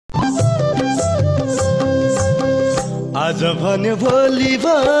आज भन्यो भोलि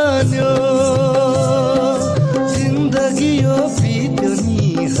भन्यो जिन्दगी यो बित्यो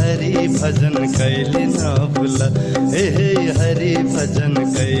नि हरि भजन कहिले नभुल हे हरि भजन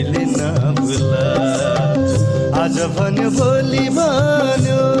कहिले नभुल आज भन्यो भोलि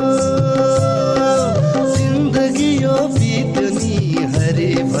भन्यो जिन्दगी यो बित्यो नि हरि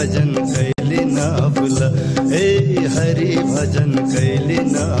भजन कहिले नभुल हे हरि भजन कहिले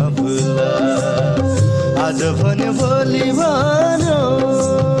नभुल आज भन्यो भोलि भन्यो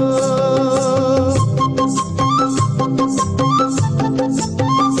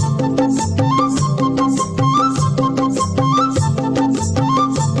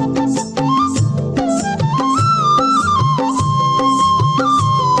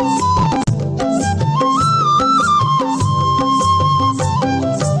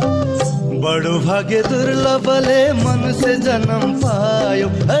बडो भाग्य दुर्लभले मनुष्य जन्म पायो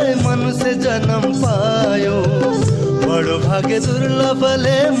है मनुष्य जन्म पायो बडो भाग्य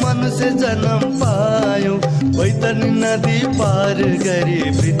दुर्लभले मनुष्य जन्म पायो बैतरणी नदी पार गरी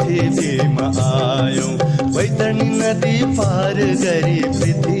पृथ्वीमा आयो बैतरणी नदी पार गरी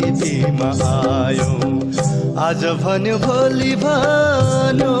पृथ्वीमा आयो आज भन्यो भोलि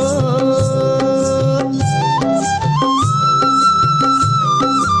भन्यो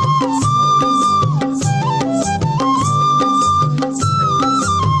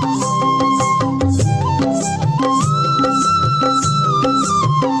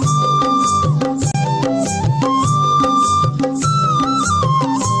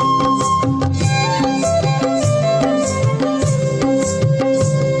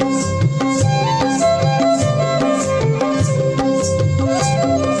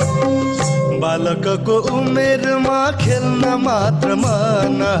बालकको उमेरमा खेल्न मात्र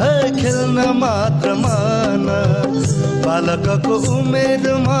मन है खेल्न मात्र मन बालकको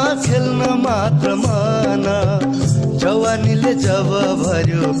उमेरमा खेल्न मात्र मन जवानीले जब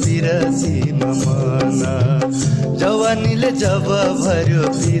भर्यो पिरतीमा मन जवानीले जब भर्यो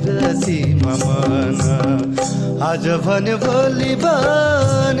पिरतीमा मन आज भन्यो भोलि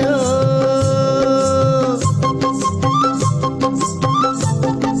भन्यो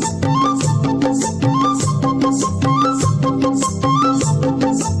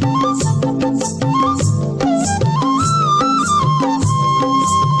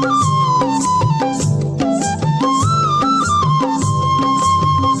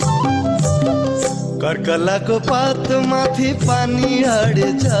कर्कलाको पात माथि पानी हाडे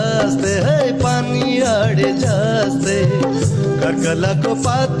जस्तै है पानी हाडे जस्तै कर्कलाको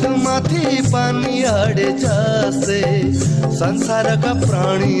पात माथि पानी हाडे जस्तै संसारका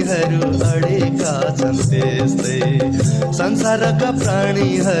प्राणीहरू अडेका छन् त्यस्तै संसारका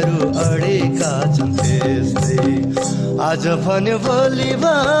प्राणीहरू अडेका छन् त्यस्तै आज भन्यो भोलि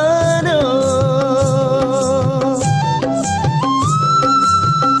भन्यो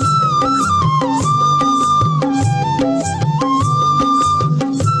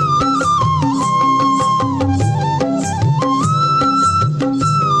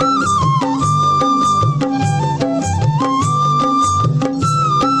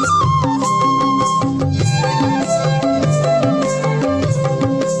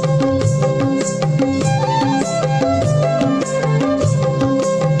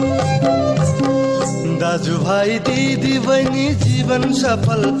दाजुभाइ दिदी बहिनी जीवन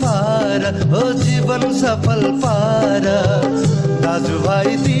सफल पार हो जीवन सफल पार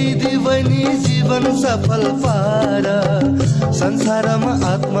दाजुभाइ दिदी बहिनी जीवन सफल पार संसारमा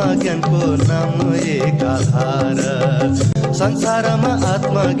आत्मज्ञानको नाम एक आधार संसारमा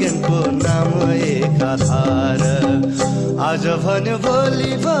आत्मज्ञानको नाम एक आधार आज भन्यो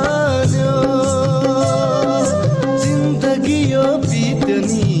भोलि भन्यो जिन्दगी यो बित्यो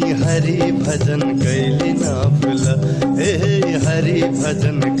नि हरि भजन कहिले नभुल हे हरि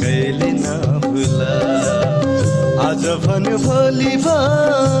भजन कहिले नभुल आज भन्यो भोलि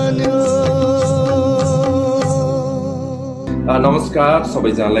भन्यो नमस्कार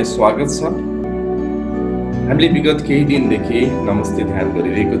सबैजनालाई स्वागत छ हामीले विगत केही दिनदेखि नमस्ते ध्यान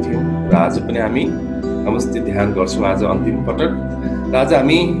गरिरहेको थियौँ र आज पनि हामी नमस्ते ध्यान गर्छौँ आज अन्तिम पटक र आज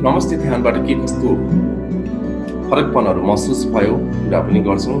हामी नमस्ते ध्यानबाट के कस्तो फरकपनहरू महसुस भयो कुरा पनि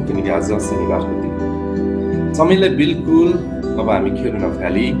गर्छौँ किनकि आज शनिबारको दिन समयलाई बिल्कुल अब हामी खेर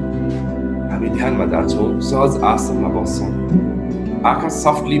नफाली हामी ध्यानमा जान्छौँ सहज आसनमा बस्छौँ आँखा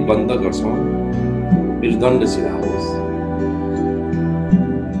सफ्टली बन्द गर्छौँ मेरुदण्ड सिधा होस्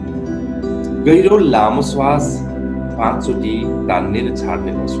गहिरो लामो श्वास 5 चोटि तान्ने र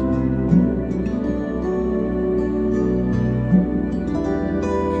छाड्ने गर्छौँ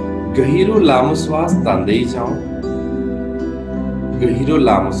गहिरो लामो श्वास तान्दै जाऊ गहिरो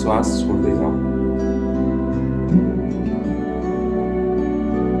लामो श्वास छोड्दै जाऊ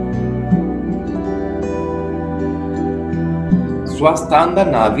श्वास तान्दा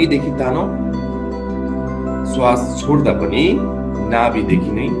नाभिदेखि तानौ, श्वास छोड्दा पनि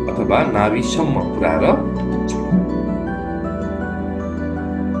नाभिदेखि नै अथवा नाभिसम्म पुर्याएर छोड्नु।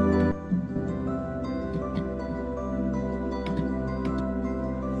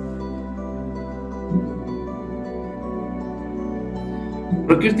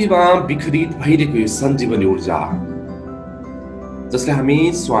 प्रकृतिमा विखरित भइरहेको यो सञ्जीवनी ऊर्जा जसलाई हामी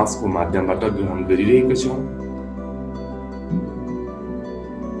श्वासको माध्यमबाट ग्रहण गरिरहेका छौँ,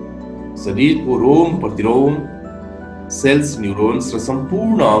 शरीरको रोम प्रतिरोम, सेल्स, न्युरोन्स र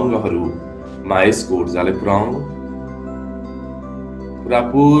सम्पूर्ण अङ्गहरूमा यसको ऊर्जालाई पुर्याउनु।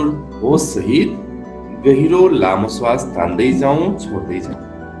 पुरापुर होस सहित गहिरो लामो श्वास तान्दै जाउँ, छोड्दै जाउँ।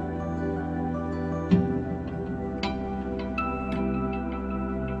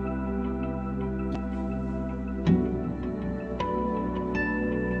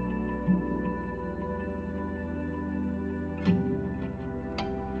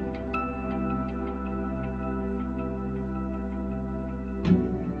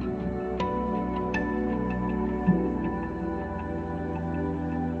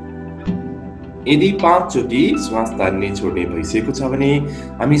 यदि 5 चोटि श्वास तान्ने छोड्ने भइसकेको छ भने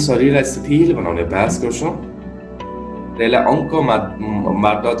हामी शरीरलाई शिथिल बनाउने अभ्यास गर्छौँ। त्यसलाई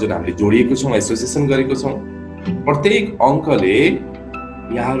अङ्कबाट जुन हामीले जोडिएको छौँ, एसोसिएसन गरेको छौँ, प्रत्येक अङ्कले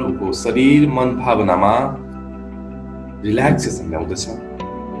यहाँहरूको शरीर मन भावनामा रिल्याक्सेसन ल्याउँदछ।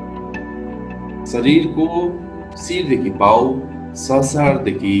 शरीरको शिरदेखि पाउ,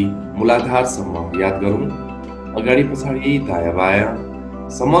 सहस्रारदेखि मूलाधारसम्म याद गरौँ। अगाडि पछाडि दायाँ बायाँ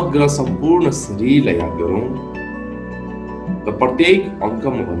समग्र सम्पूर्ण शरीरलाई याद गरौँ र प्रत्येक अङ्क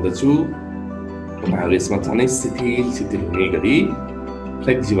म भन्दछु तपाईहरु यसमा झनै शिथिल हुने गरी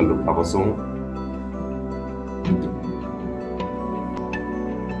फ्लेक्सिबल रूपमा बसौँ।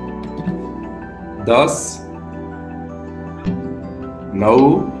 दस,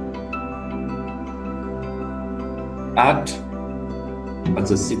 9, 8, अझ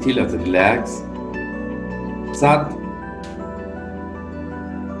शिथिल, अझ रिल्याक्स, 7,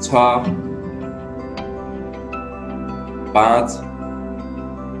 6, 5,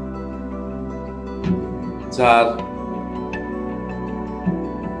 4,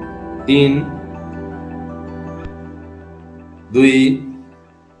 3, 2,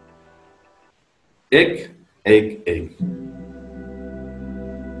 1, 1।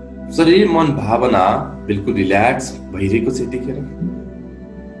 शरीर मन भावना बिल्कुल रिल्याक्स भइरहेको छ यतिखेर।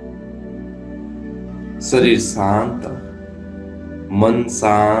 शरीर शान्त, मन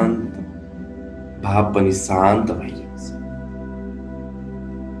शान्त, भाव पनि शान्त भइरहेको छ।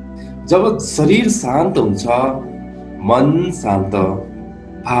 जब शरीर शान्त हुन्छ, मन शान्त,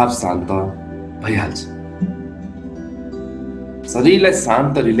 भाव शान्त भइहाल्छ। शरीरलाई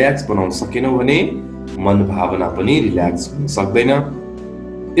शान्त रिल्याक्स बनाउन सकेनौं भने मन भावना पनि रिल्याक्स हुन सक्दैन।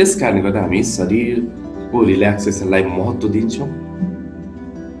 यस कारणले गर्दा हामी शरीरको रिल्याक्सेसनलाई महत्त्व दिन्छौं।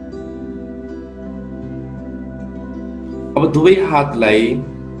 अब दुवै हातलाई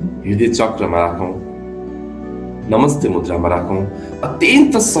हृदय चक्रमा राखौं, नमस्ते मुद्रामा राखौं।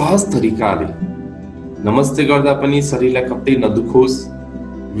 अत्यन्त सहज तरिकाले नमस्ते गर्दा पनि शरीरलाई कतै नदुखोस्,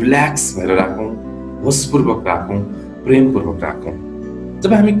 रिल्याक्स भएर राखौं, होसपूर्वक राखौं, प्रेमपूर्वक राखौं।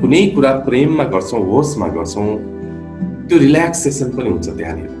 जब हामी कुनै कुरा प्रेममा गर्छौं, होसमा गर्छौं, त्यो रिल्याक्सेसन पनि हुन्छ।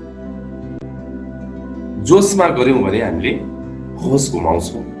 त्यहाँनिर जोसमा गर्यौं भने हामीले होस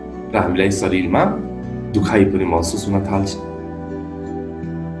गुमाउँछौं र हामीलाई शरीरमा दुखाइ पनि महसुस हुन थाल्छ।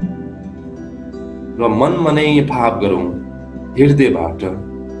 र मनमा नै भाव गरौं, हृदयबाट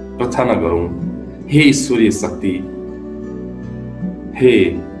प्रार्थना गरौं, हे ईश्वरीय शक्ति, हे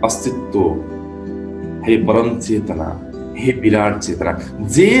अस्तित्व, हे परम चेतना, हे विराट चेतना,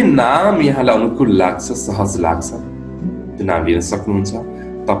 जे नाम यहाँलाई अनुकूल लाग्छ, सहज लाग्छ, त्यो नाम लिन सक्नुहुन्छ।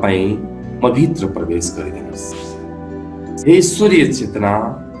 तपाईँ म भित्र प्रवेश गरिदिनुहोस्। हे ईश्वरीय चेतना,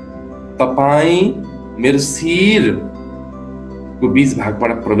 तपाईँ मेरो शिरको बीच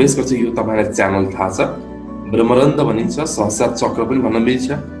भागबाट प्रवेश गर्छ। यो तपाईलाई च्यानल थाहा छ, ब्रह्मरन्ध्र भनिन्छ, सहस्रार चक्र पनि भन्न मिल्छ।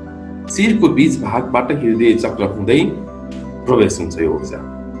 शिरको बीच भागबाट हृदय चक्र हुँदै प्रवेश हुन्छ यो ऊर्जा।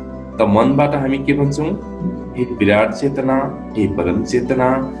 त मनबाट हामी के भन्छौं? हे विराट चेतना, हे परम चेतना,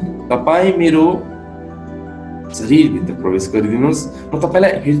 तपाईँ मेरो शरीरभित्र प्रवेश गरिदिनुहोस्। म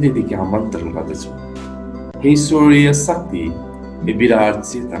तपाईलाई हृदयदेखि आमन्त्रण गर्दछु। हे ईश्वरीय शक्ति, हे विराट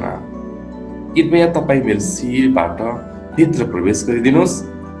चेतना, कृपया तपाईँ मेरो शिरबाट भित्र प्रवेश गरिदिनुहोस्।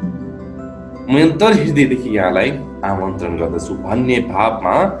 म अन्तर हृदयदेखि यहाँलाई आमन्त्रण गर्दछु भन्ने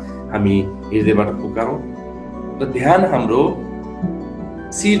भावमा हामी हृदयबाट पुकारौं र ध्यान हाम्रो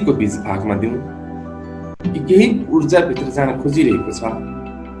शिरको बीच भागमा दिउँ कि केही ऊर्जा भित्र जान खोजिरहेको छ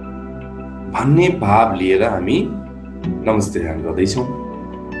भन्ने भाव लिएर हामी नमस्ते ध्यान गर्दैछौँ।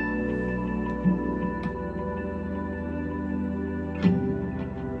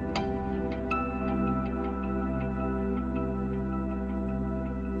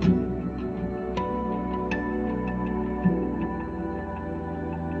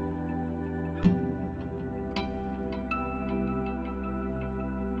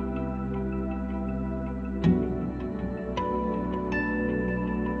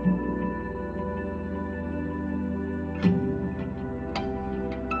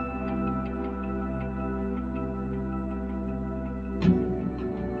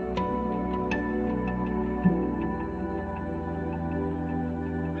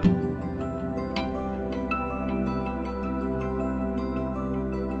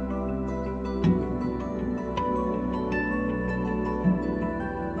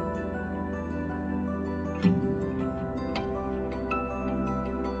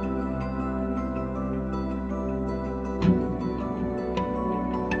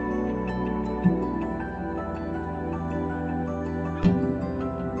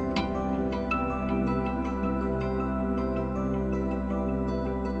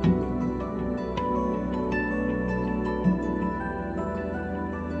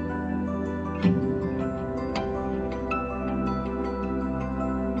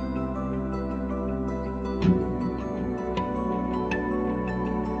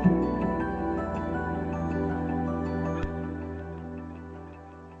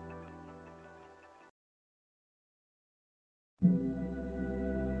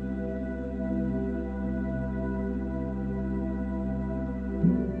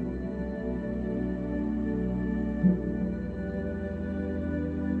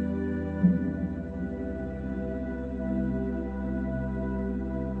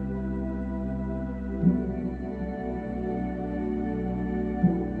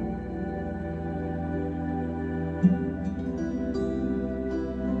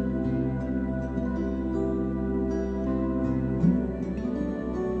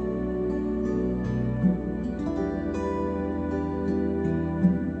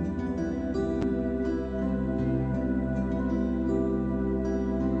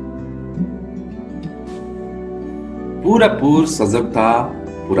 पूरापूर सजगता,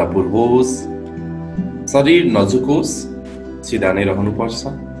 पूरापूर होस, शरीर नझुकोस्, सिधा नै रहनुपर्छ।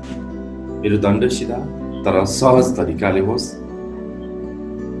 मेरुदण्ड सिधा तर सहज तरिकाले होस्।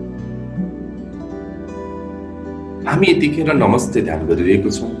 हामी यतिखेर नमस्ते ध्यान गरिरहेको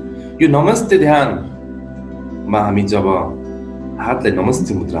छौँ। यो नमस्ते ध्यानमा हामी जब हातलाई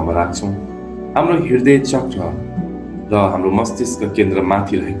नमस्ते मुद्रामा राख्छौँ, हाम्रो हृदय चक्र र हाम्रो मस्तिष्क केन्द्र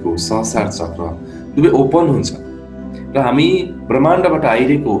माथि रहेको सहस्रार चक्र दुवै ओपन हुन्छ र हामी ब्रह्माण्डबाट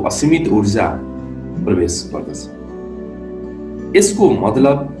आइरहेको असीमित ऊर्जा प्रवेश गर्दछ। यसको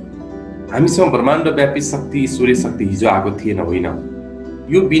मतलब हामीसँग ब्रह्माण्डव्यापी शक्ति, सूर्य शक्ति हिजो आएको थिएन, होइन।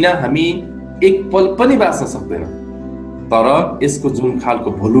 यो बिना हामी एक पल पनि बाँच्न सक्दैन। तर यसको जुन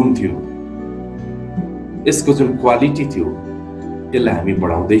खालको भोल्युम थियो, यसको जुन क्वालिटी थियो, त्यसलाई हामी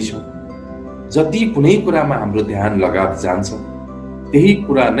बढाउँदैछौँ। जति कुनै कुरामा हाम्रो ध्यान लगाएर जान्छ, त्यही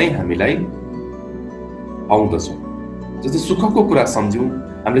कुरा नै हामीलाई आउँदछ। जस्तै सुखको कुरा सम्झौँ,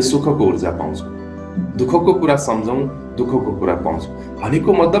 हामीले सुखको ऊर्जा पाउँछौँ। दुःखको कुरा सम्झौँ, दुःखको कुरा पाउँछौँ।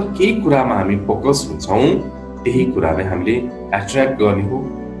 भनेको मतलब केही कुरामा हामी फोकस हुन्छौँ, त्यही कुरा नै हामीले एट्र्याक्ट गर्ने हो।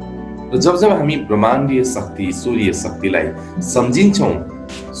 र जब जब हामी ब्रह्माण्डीय शक्ति, सूर्य शक्तिलाई सम्झिन्छौँ,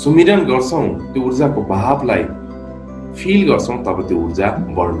 सुमिरन गर्छौँ, त्यो ऊर्जाको बहावलाई फिल गर्छौँ, तब त्यो ऊर्जा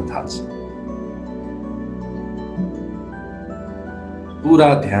बढ्न थाल्छ।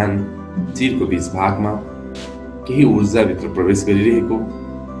 पूरा ध्यान चिरको बीच भागमा केही ऊर्जाभित्र प्रवेश गरिरहेको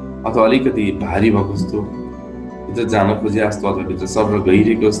अथवा अलिकति भारी भएको जस्तो, भित्र जान खोजे जस्तो अथवा भित्र सर्र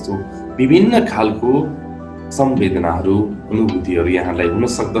गइरहेको जस्तो विभिन्न खालको संवेदनाहरू, अनुभूतिहरू यहाँलाई हुन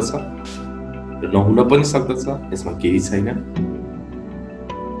सक्दछ र नहुन पनि सक्दछ। यसमा केही छैन।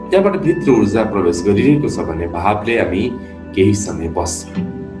 त्यहाँबाट भित्र ऊर्जा प्रवेश गरिरहेको छ भन्ने भावले हामी केही समय बस्छौँ।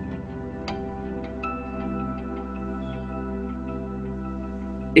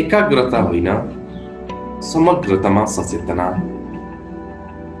 एकाग्रता होइन, समग्रतामा सचेतना।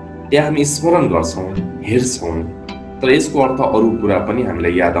 यहाँ हामी स्मरण गर्छौँ, हेर्छौँ, तर यसको अर्थ अरू कुरा पनि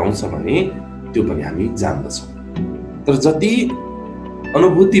हामीलाई याद आउँछ भने त्यो पनि हामी जान्दछौँ। तर जति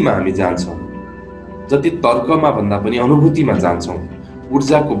अनुभूतिमा हामी जान्छौँ, जति तर्कमा भन्दा पनि अनुभूतिमा जान्छौँ,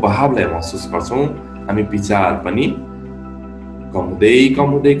 ऊर्जाको बहावलाई महसुस गर्छौँ, हामी विचार पनि कम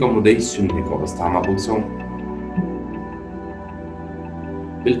हुँदै शून्यको अवस्थामा पुग्छौँ।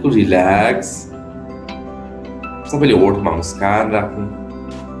 बिल्कुल रिल्याक्स, सबैले ओठमा मुस्कान राख्नु।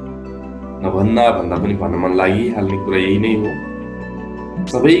 नभन्दा पनि भन्न मन लागिहाल्ने कुरा यही नै हो।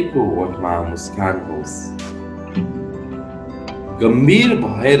 सबैको ओठमा मुस्कान होस्। गम्भीर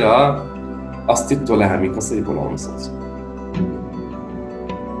भएर अस्तित्वलाई हामी कसरी बोलाउन सक्छौँ?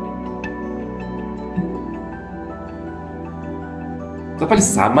 तपाईले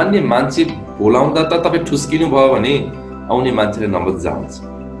सामान्य मान्छे बोलाउँदा त तपाईँ ठुस्किनु भयो भने आउने मान्छेले नमज्जा हुन्छ।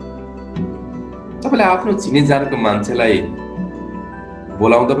 तपाईले आफ्नो चिने जानेको मान्छेलाई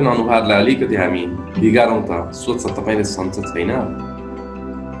बोलाउँदा पनि अनुहारलाई अलिकति हामी बिगारौँ त सोच्छ तपाईँले सन्च छैन।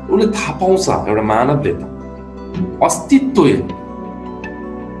 उसले थाहा पाउँछ एउटा मानवले त अस्तित्व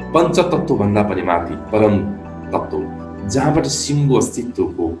पञ्चतत्व भन्दा पनि माथि परम तत्व जहाँबाट सिङ्गो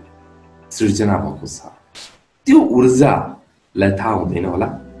अस्तित्वको सृजना भएको छ त्यो ऊर्जालाई थाहा हुँदैन होला।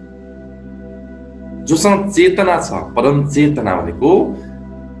 जोसँग चेतना छ, परम चेतना भनेको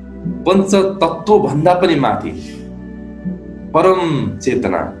पञ्चतत्व भन्दा पनि माथि परम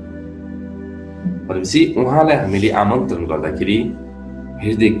चेतना भनेपछि उहाँलाई हामीले आमन्त्रण गर्दाखेरि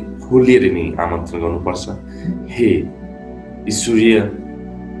हृदय खोलेर नै आमन्त्रण गर्नुपर्छ। हे ईश्वरीय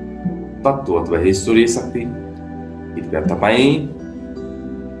तत्व अथवा हे ईश्वरीय शक्ति, कृपया तपाईँ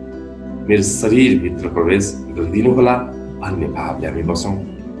मेरो शरीरभित्र प्रवेश गरिदिनुहोला भन्ने भावले हामी बसौँ।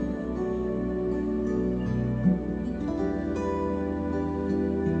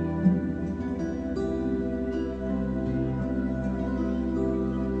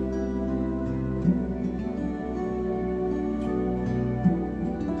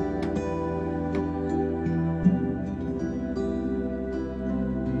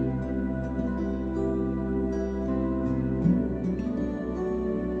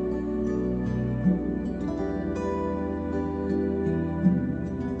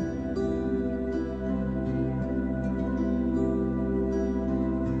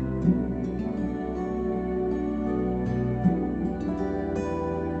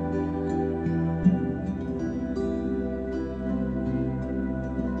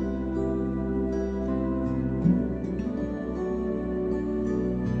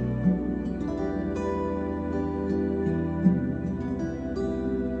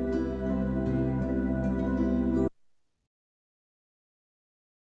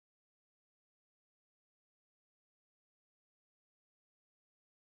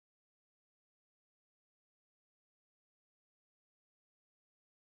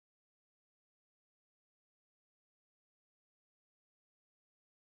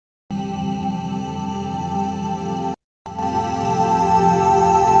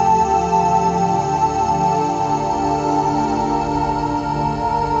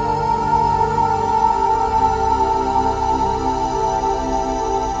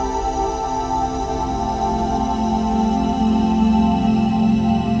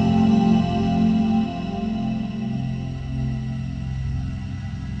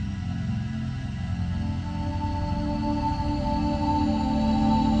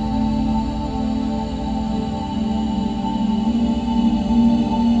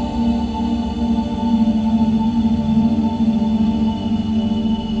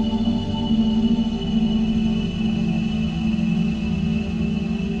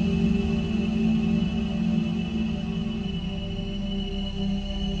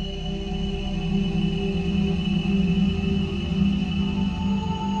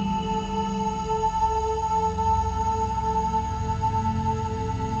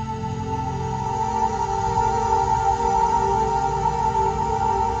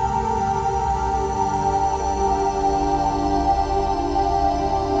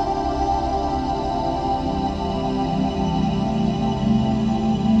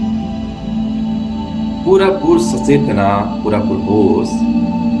 पुरापुर सचेतना, पुरापुर होश,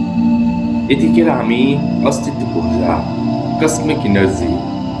 यतिखेर हामी अस्तित्वको ऊर्जा, कस्मिक इनर्जी,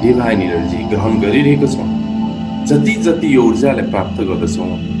 डिभाइन इनर्जी ग्रहण गरिरहेको छौँ। जति जति यो ऊर्जालाई प्राप्त गर्दछौँ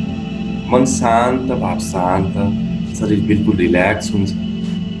मन शान्त, भाव शान्त, शरीर बिल्कुल रिल्याक्स हुन्छ।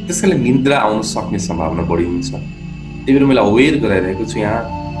 त्यसकारण निद्रा आउन सक्ने सम्भावना बढी हुन्छ। त्यही भएर मैले अवेर गराइरहेको छु यहाँ,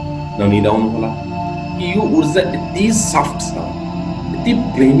 ननिदाउनु होला कि यो ऊर्जा यति सफ्ट छ, यति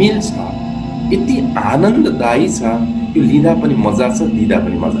प्रेमिल छ, यति आनन्ददायी छ, यो लिँदा पनि मजा छ, दिँदा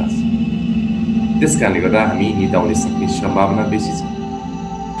पनि मजा छ। त्यस कारणले गर्दा हामी निदाउन सक्ने सम्भावना बेसी छ।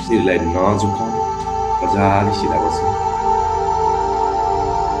 शरीरलाई नझुकाउँ, मजाले सिधा बस्नु।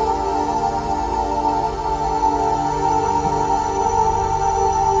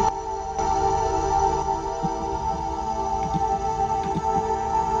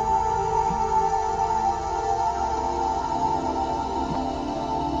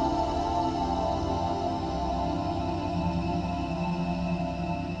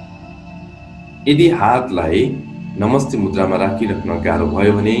 यदि हातलाई नमस्ते मुद्रामा राखिराख्न गाह्रो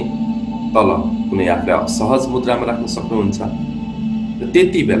भयो भने तल कुनै आफूलाई सहज मुद्रामा राख्न सक्नुहुन्छ। र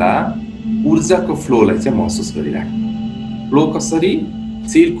त्यति बेला ऊर्जाको फ्लोलाई चाहिँ महसुस गरिराख्नु। फ्लो कसरी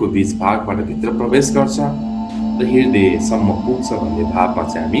शिरको बीच भागबाट भित्र प्रवेश गर्छ र हृदयसम्म पुग्छ भन्ने भावमा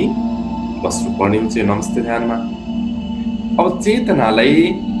चाहिँ हामी बस्नुपर्ने हुन्छ यो नमस्ते ध्यानमा। अब चेतनालाई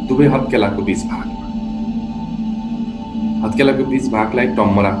दुवै हत्केलाको बीच भागमा, हत्केलाको बीच भागलाई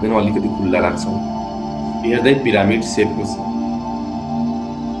टम्म राख्दैन, अलिकति खुल्ला राख्छौँ। हृदय पिरामिड सेपको छ।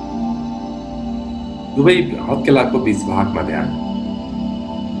 दुवै हत्केलाको बीच भागमा ध्यान।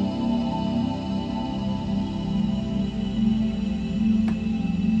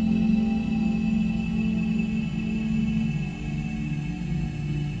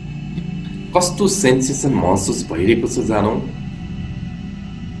 कस्तो सेन्सेसन महसुस भइरहेको छ जानौ।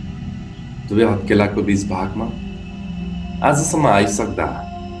 दुवै हत्केलाको बीच भागमा आजसम्म आइसक्दा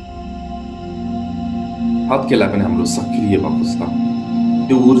हत्केला पनि हाम्रो सक्रिय भएको छ।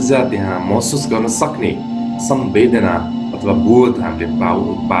 त्यो ऊर्जा त्यहाँ महसुस गर्न सक्ने संवेदना अथवा बोध हामीले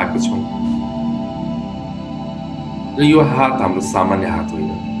पाएको छौँ। र यो हात हाम्रो सामान्य हात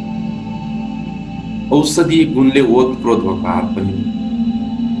होइन, औषधीय गुणले ओतप्रोत भएको हात पनि।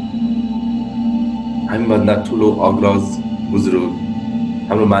 हामीभन्दा ठुलो अग्रज बुजुर्ग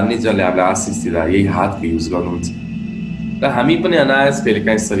हाम्रो मान्यजनले हामीलाई आशिष दिँदा यही हातको युज गर्नुहुन्छ र हामी पनि अनायास फेरि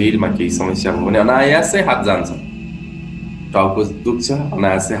काहीँ शरीरमा केही समस्या भयो भने अनायासै हात जान्छ। टाउको दुख्छ,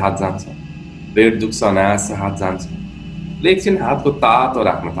 अनायासै हात जान्छ। पेट दुख्छ, अनायासै हात जान्छ। एकछिन हातको तातो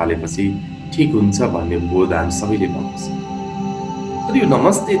राख्न थालेपछि ठिक हुन्छ भन्ने बोध हामी सबैले पाउँछ। तर यो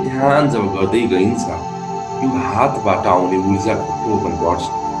नमस्ते ध्यान जब गर्दै गइन्छ यो हातबाट आउने ऊर्जाको फ्लो पनि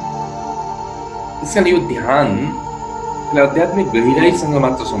बढ्छ। त्यसकारण यो ध्यान आध्यात्मिक गहिराईसँग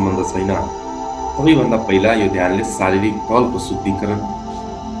मात्र सम्बन्ध छैन। सबैभन्दा पहिला यो ध्यानले शारीरिक तलको शुद्धिकरण,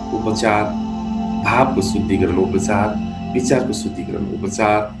 उपचार, भावको शुद्धिकरण, उपचार, विचारको शुद्धिकरण,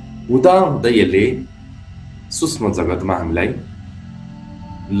 उपचार हुँदा हुँदै यसले सूक्ष्म जगतमा हामीलाई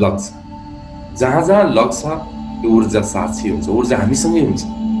लग्छ। जहाँ जहाँ लग्छ त्यो ऊर्जा साक्षी हुन्छ, ऊर्जा हामीसँगै हुन्छ।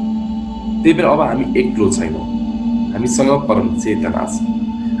 त्यही भएर अब हामी एक्लो छैनौँ, हामीसँग परम चेतना छ,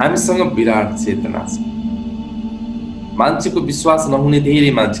 हामीसँग विराट चेतना छ। मान्छेको विश्वास नहुने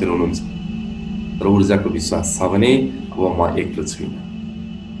धेरै मान्छेहरू हुनुहुन्छ, तर ऊर्जाको विश्वास छ भने अब म एक्लो छुइनँ।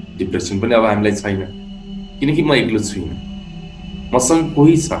 डिप्रेसन पनि अब हामीलाई छैन, किनकि म एक्लो छुइनँ। मसँग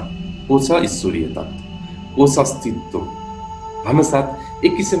कोही छ, को छ ईश्वरीय तत्त्व, को छ अस्तित्व भन्नसाथ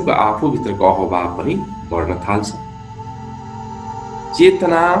एक किसिमको आफूभित्रको अहभाव पनि बढ्न थाल्छ।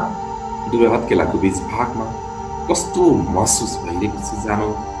 चेतना दुवै हत्केलाको बीच भागमा कस्तो महसुस भइरहेको छ जानो।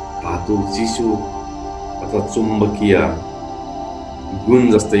 धातु, चिसो अथवा चुम्बकीय गुण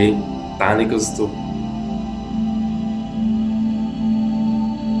जस्तै तानेको जस्तो।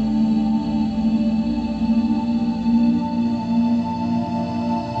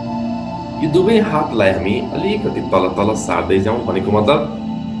 यो दुवै हातलाई हामी अलिकति तल तल सार्दै जाउँ, भनेको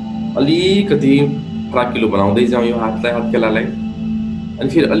मतलब अलिकति फराकिलो बनाउँदै जाउँ यो हातलाई, हत्केलालाई। अनि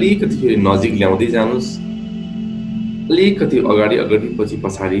फेरि अलिकति फेरि नजिक ल्याउँदै जानुहोस्। अलिकति अगाडि अगाडि पछि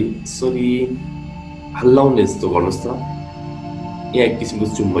पछाडि यसरी हल्लाउने जस्तो गर्नुहोस् त। यहाँ एक किसिमको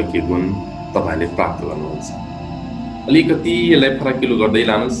चुम्बकीय गुण तपाईँले प्राप्त गर्नुहुन्छ। अलिकति यसलाई फराकिलो गर्दै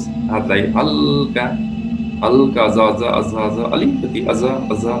लानुहोस्, हातलाई हल्का हल्का अझ अझ अझ अझ अलिकति अझ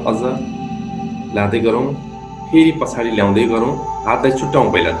अझ अझ लाँदै गरौँ। फेरि पछाडि ल्याउँदै गरौँ। हातलाई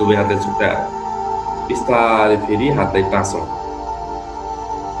छुट्याउँ, पहिला दुवै हातलाई छुट्याएर बिस्तारै फेरि हातलाई टाँसौँ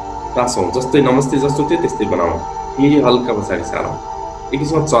टाँसौँ। जस्तै नमस्ते जस्तो थियो त्यस्तै बनाऊ। फेरि हल्का पछाडि सारौँ। एक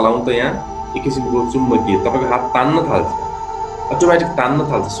किसिमको चलाउँ त यहाँ एक किसिमको चुम्बकीय तपाईँको हात तान्न थाल्छ, अटोमेटिक तान्न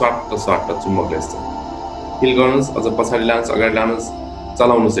थाल्छ, स्वाट स्वाट चुम्बकले जस्तो। फिल गर्नुहोस्, अझ पछाडि लानुहोस्, अगाडि लानुहोस्,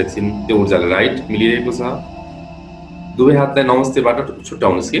 चलाउनुहोस् एकछिन। त्यो ऊर्जाले राइट मिलिरहेको छ। दुवै हातलाई नमस्तेबाट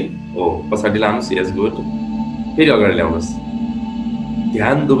छुट्याउनुहोस् कि हो, पछाडि लानुहोस्, यस गुड। फेरि अगाडि ल्याउनुहोस्।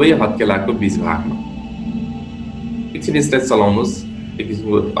 ध्यान दुवै हत्केलाको बीच भागमा एकछिन यसलाई चलाउनुहोस्। एक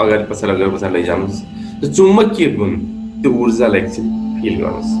किसिमको अगाडि पछाडि लैजानुहोस्। त्यो चुम्बकीय गुण, त्यो ऊर्जालाई एकछिन फिल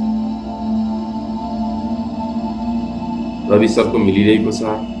गर्नुहोस्। रवि सरको मिलिरहेको छ,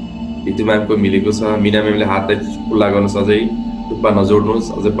 ऋतु म्यामको मिलेको छ। मिना म्यामले हातलाई खुल्ला गर्नुहोस्, अझै टुप्पा नजोड्नुहोस्,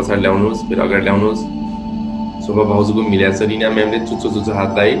 अझै पछाडि ल्याउनुहोस्, फेरि अगाडि ल्याउनुहोस्। शोभा भाउजूको मिलेको छ। रिना म्यामले चुच्चो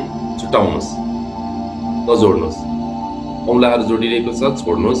हातलाई छुट्याउनुहोस्, नजोड्नुहोस्। औँलाहरू जोडिरहेको छ,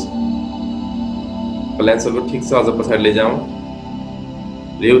 छोड्नुहोस्। कल्याण सरको ठिक छ, अझ पछाडि लैजाउँ।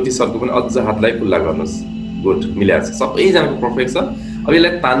 रेवती सरको पनि अझ हातलाई खुल्ला गर्नुहोस्। गुड, मिलाएको छ, सबैजनाको पर्फेक्ट छ। अब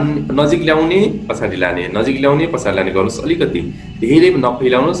यसलाई नजिक ल्याउने, पछाडि लाने, नजिक ल्याउने, पछाडि लाने गर्नुहोस्। अलिकति धेरै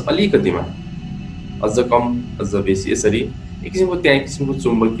नफैलाउनुहोस्, अलिकतिमा अझ कम अझ बेसी, यसरी एक किसिमको त्यहाँ एक किसिमको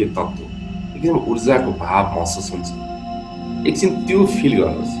चुम्बकीय तत्त्व, एक किसिमको ऊर्जाको भाव महसुस हुन्छ। एकछिन त्यो फिल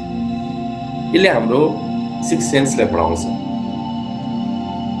गर्नुहोस्। यसले हाम्रो सिक्स सेन्सलाई बढाउँछ।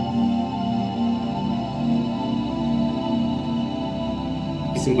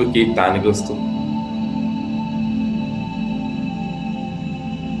 किसिमको केही तानेको जस्तो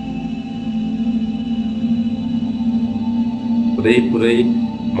पुरै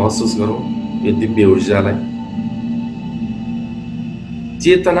महसुस गरौँ यो दिव्य ऊर्जालाई।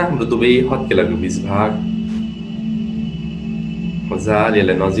 चेतना हाम्रो दुवै हत्केलाको बीच भाग मजाले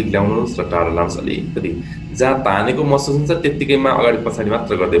यसलाई नजिक ल्याउनुहोस् र टाढा लानुहोस्। अलिकति जहाँ तानेको महसुस हुन्छ त्यत्तिकैमा अगाडि पछाडि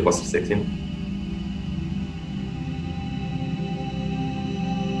मात्र गर्दै बस्नुहोस् एकछिन।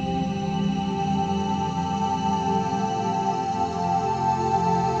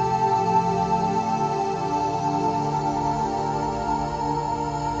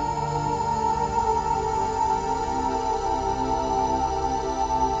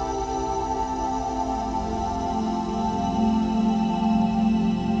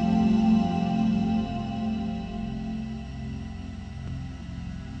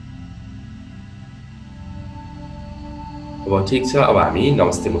 अब ठिक छ, अब हामी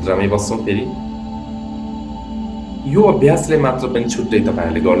नमस्ते मुद्रामै बस्छौँ। फेरि यो अभ्यासले मात्र पनि छुट्टै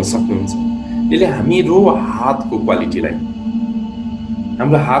तपाईँहरूले गर्न सक्नुहुन्छ। यसले हाम्रो हातको क्वालिटीलाई,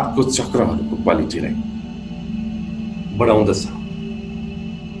 हाम्रो हातको चक्रहरूको क्वालिटीलाई बढाउँदछ।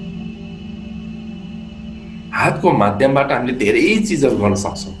 हातको माध्यमबाट हामीले धेरै चिजहरू गर्न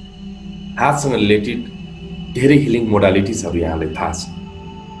सक्छौँ। हातसँग रिलेटेड धेरै हिलिङ मोडालिटिजहरू यहाँलाई थाहा छ।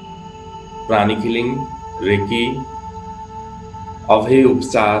 प्राणिक हिलिङ, रेकी, अभय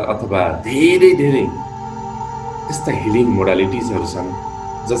उपचार अथवा धेरै त्यस्ता हिलिङ मोडालिटिजहरू छन्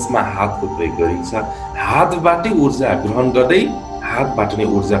जसमा हातको प्रयोग गरिन्छ। हातबाटै ऊर्जा ग्रहण गर्दै हातबाट नै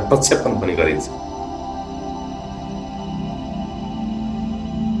ऊर्जा प्रक्षेपण पनि गरिन्छ।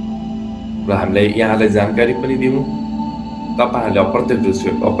 र हामीलाई यहाँलाई जानकारी पनि दिउँ, तपाईँहरूले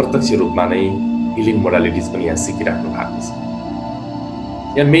अप्रत्यक्ष रूपमा नै हिलिङ मोडालिटिज पनि यहाँ सिकिराख्नु भएको छ।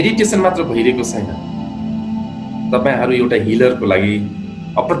 यहाँ मेडिटेसन मात्र भइरहेको छैन, तपाईहरू एउटा हिलरको लागि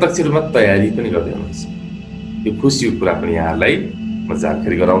अप्रत्यक्ष रूपमा तयारी पनि गर्दै हुनुहुन्छ। यो खुसीको कुरा पनि यहाँलाई म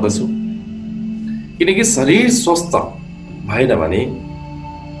जानकारी गराउँदछु। किनकि शरीर स्वस्थ भएन भने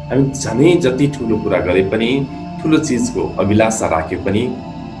हामी झनै जति ठुलो कुरा गरे पनि, ठुलो चिजको अभिलाषा राखे पनि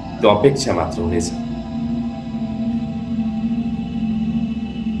त्यो अपेक्षा मात्र हुनेछ।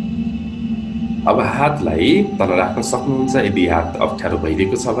 अब हातलाई तल राख्न सक्नुहुन्छ। यदि हात अप्ठ्यारो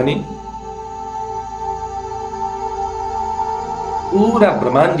भइरहेको छ भने पूरा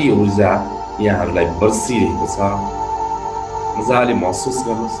ब्रह्माण्डीय ऊर्जा यहाँहरूलाई बर्सिरहेको छ। मजाले महसुस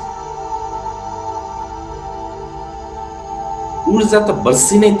गर्नुहोस्। ऊर्जा त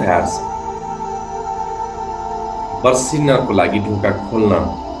बर्सिनै तयार छ। बर्सिनको लागि ढोका खोल्न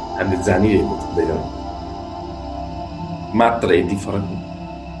हामीले जानिरहेको हुँदैन, मात्र यति फरक हो।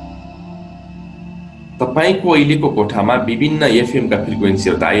 तपाईको अहिलेको कोठामा विभिन्न एफएमका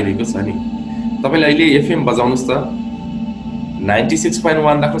फ्रिक्वेन्सीहरू त आइरहेको छ नि। तपाईँले अहिले एफएम बजाउनुहोस् त,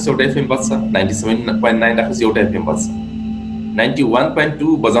 96.1 राख्नुहोस् एउटा एफएम बज्छ, 97.9 राख्नुहोस् एउटा एफएम बज्छ, 91.2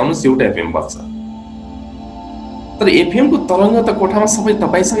 बजाउनुहोस् एउटा एफएम बज्छ। तर एफएमको तरङ्ग त कोठामा सबै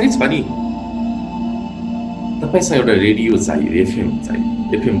तपाईँसँगै छ नि। तपाईँसँग एउटा रेडियो चाहियो, एफएम चाहियो,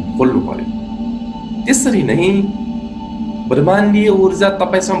 एफएम खोल्नु पर्यो। त्यसरी नै ब्रह्माण्डीय ऊर्जा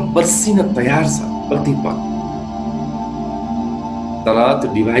तपाईँसँग बर्सिन तयार छ प्रतिपल। तर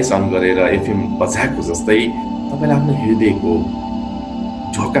त्यो डिभाइस अन गरेर एफएम बजाएको जस्तै तपाईँले आफ्नो हृदयको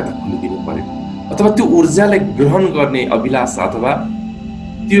ढोका त खोलिदिनु पर्यो, अथवा त्यो ऊर्जालाई ग्रहण गर्ने अभिलाषा अथवा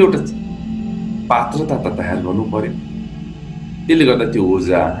त्यो एउटा पात्रता त तयार गर्नु पर्यो। त्यसले गर्दा त्यो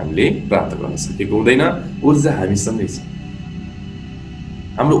ऊर्जा हामीले प्राप्त गर्न सकेको हुँदैन। ऊर्जा हामीसँगै छ,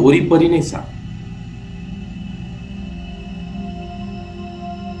 हाम्रो वरिपरि नै छ।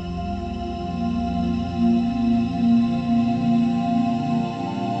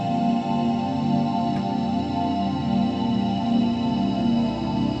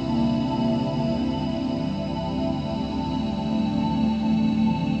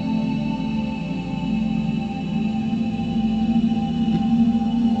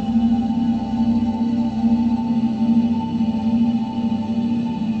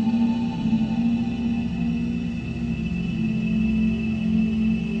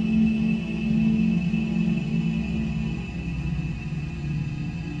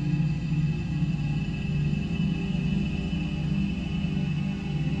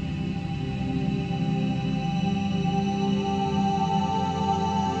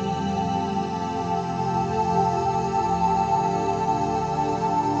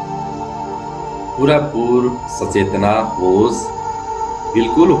 पूरापूर सचेतना होस्,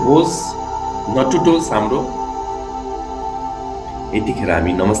 बिल्कुल होस्, नटुटोस् हाम्रो। यतिखेर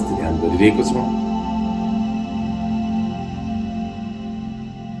हामी नमस्ते ध्यान गरिरहेको छौँ।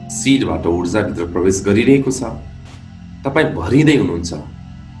 सिडबाट ऊर्जाभित्र प्रवेश गरिरहेको छ। तपाईँ भरिँदै हुनुहुन्छ,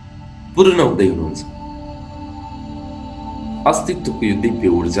 पूर्ण हुँदै हुनुहुन्छ। अस्तित्वको यो दिव्य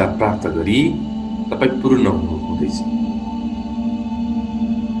ऊर्जा प्राप्त गरी तपाईँ पूर्ण हुँदैछ।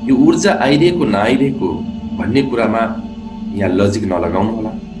 यो ऊर्जा आइरहेको नआइरहेको भन्ने कुरामा यहाँ लजिक नलगाउनु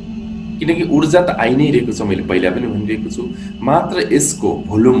होला, किनकि ऊर्जा त आइ नै रहेको छ। मैले पहिला पनि भनिरहेको छु, मात्र यसको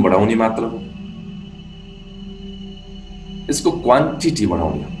भोल्युम बढाउने मात्र हो, यसको क्वान्टिटी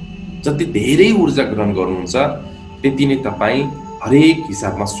बढाउने हो। जति धेरै ऊर्जा ग्रहण गर्नुहुन्छ त्यति नै तपाईँ हरेक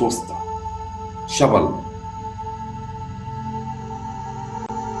हिसाबमा स्वस्थ सबल।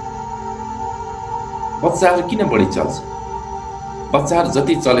 बच्चाहरू किन बढी चल्छ? बच्चाहरू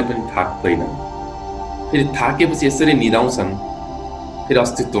जति चले पनि थाक्दैन, फेरि थाकेपछि यसरी निदाउँछन्, फेरि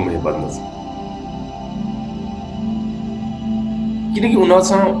अस्तित्वमै बन्दछ। किनकि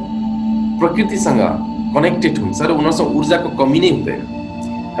उनीहरूसँग प्रकृतिसँग कनेक्टेड हुन्छ र उनीहरूसँग ऊर्जाको कमी नै हुँदैन।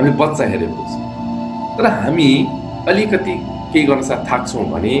 हामी बच्चा हेरेको छ, तर हामी अलिकति केही गर्न साथ थाक्छौँ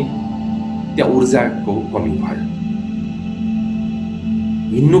भने त्यहाँ ऊर्जाको कमी भयो।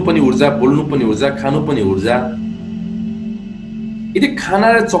 हिँड्नु पनि ऊर्जा, बोल्नु पनि ऊर्जा, खानु पनि ऊर्जा। यदि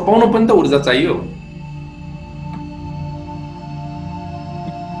खानालाई चपाउनु पनि त ऊर्जा चाहियो।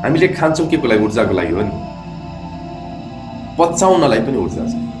 हामीले खान्छौँ के को लागि? ऊर्जाको लागि हो नि। पचाउनलाई पनि ऊर्जा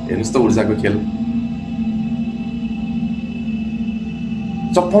छ। हेर्नुहोस् त ऊर्जाको खेल।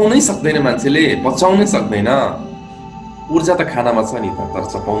 चपाउनै सक्दैन मान्छेले, पचाउनै सक्दैन। ऊर्जा त खानामा छ नि त, तर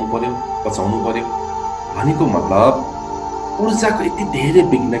चपाउनु पर्यो, पचाउनु पर्यो। भनेको मतलब ऊर्जाको यति धेरै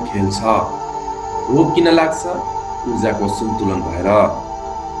विघ्न खेल छ। रोग किन लाग्छ? ऊर्जाको सन्तुलन भएर।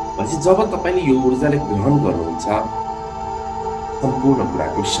 भनेपछि जब तपाईँले यो ऊर्जाले ग्रहण गर्नुहुन्छ सम्पूर्ण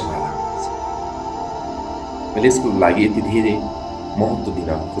कुराको समाधान हुन्छ। मैले यसको लागि यति धेरै महत्त्व दिन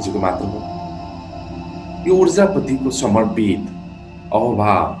खोजेको मात्र हो। यो ऊर्जाप्रतिको समर्पित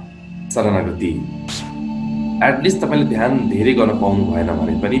अभाव शरणागति एटलिस्ट तपाईँले ध्यान धेरै गर्न पाउनु भएन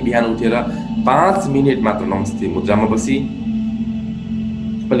भने पनि बिहान उठेर 5 मिनट मात्र नमस्ते मुद्रामा बसी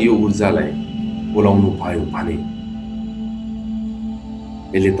तपाईँले यो ऊर्जालाई बोलाउनु भयो भने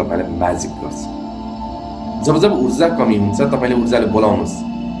यसले तपाईँलाई म्याजिक गर्छ। जब जब ऊर्जा कमी हुन्छ तपाईँले ऊर्जाले बोलाउनुहोस्।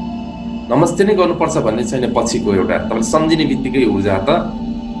 नमस्ते नै गर्नुपर्छ भन्ने छैन। पछिको एउटा तपाईँले सम्झिने बित्तिकै ऊर्जा त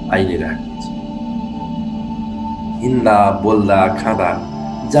आइ नै रहेको हुन्छ। हिँड्दा, बोल्दा, खाँदा,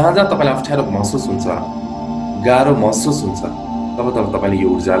 जहाँ जहाँ तपाईँलाई अप्ठ्यारो महसुस हुन्छ, गाह्रो महसुस हुन्छ, तब तब तपाईँले यो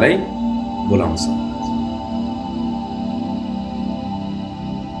ऊर्जालाई बोलाउन सक्नुहुन्छ।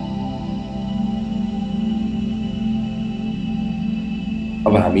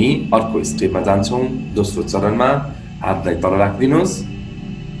 अब हामी अर्को स्टेपमा जान्छौँ। दोस्रो चरणमा हातलाई तल राखिदिनुहोस्।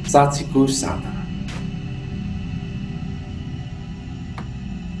 साक्षीको साधना।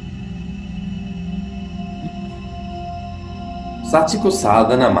 साक्षीको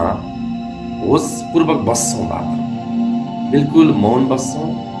साधनामा होशपूर्वक बस्छौँ। मात्र बिल्कुल मौन बस्छौँ,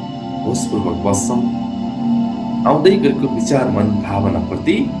 होशपूर्वक बस्छौँ। आउँदै गरेको विचार, मन,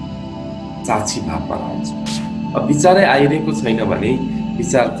 भावनाप्रति साक्षी भावमा रहन्छौँ। अब विचारै आइरहेको छैन भने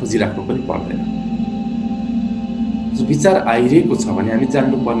विचार खोजिराख्नु पनि पर्दैन। विचार आइरहेको छ भने हामी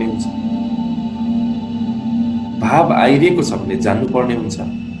जान्नुपर्ने हुन्छ। भाव आइरहेको छ भने जान्नुपर्ने हुन्छ।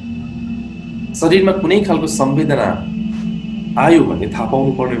 शरीरमा कुनै खालको संवेदना आयो भने थाहा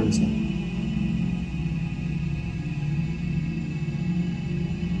पाउनु पर्ने हुन्छ।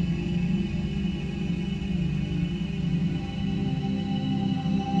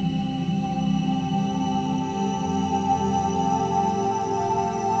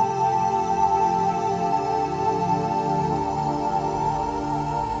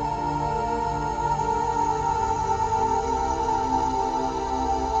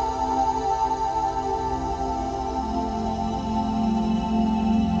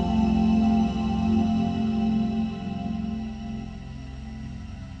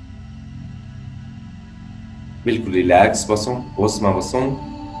 बिल्कुल रिलैक्स बसौं, होशमा बसौं।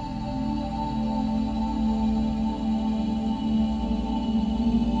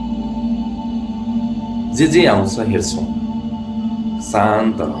 जे आउँछ हेर्छौं,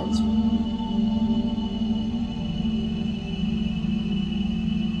 शान्त रहन्छौं।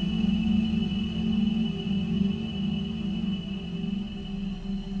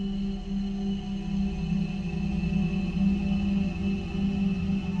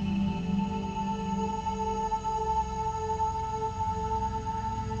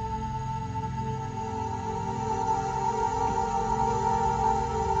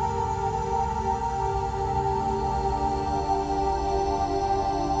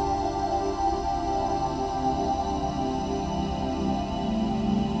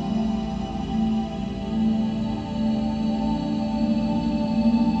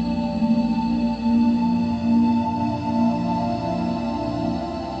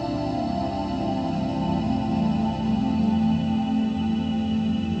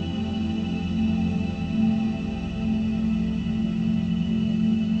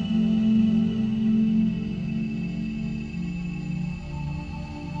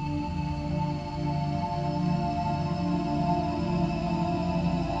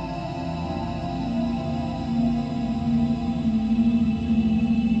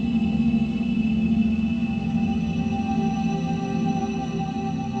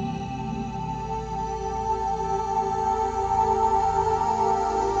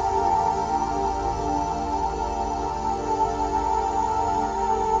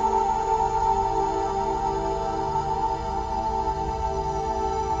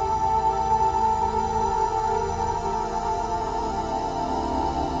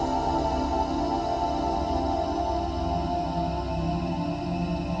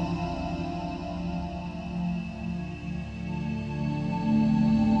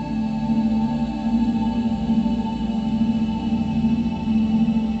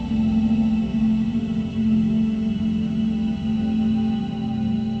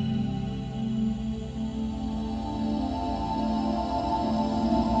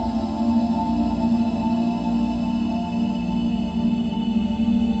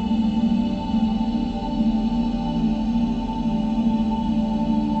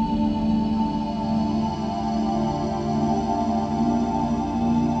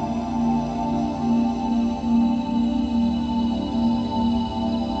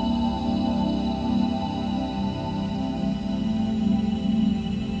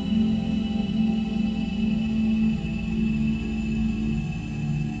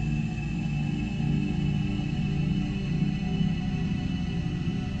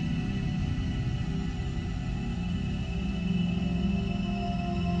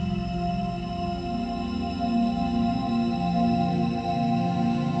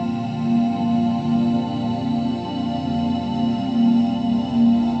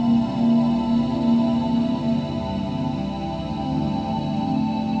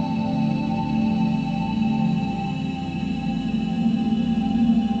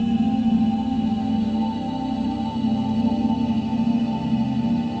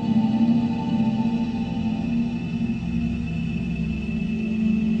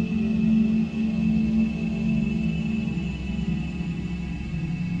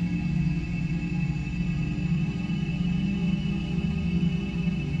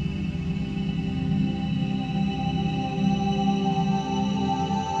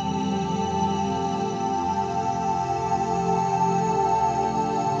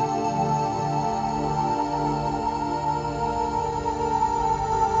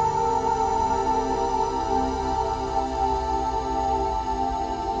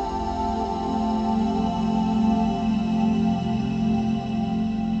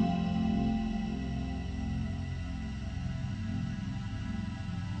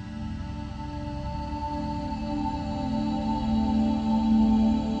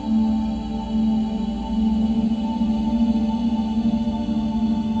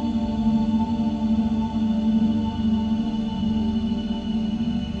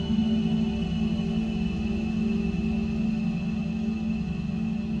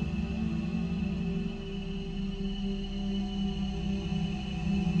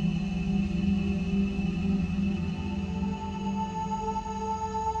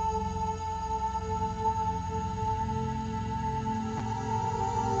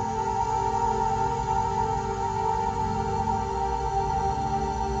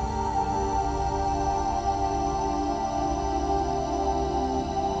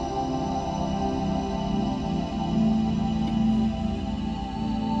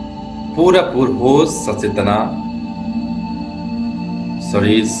 पूरापूर होस्, सचेतना,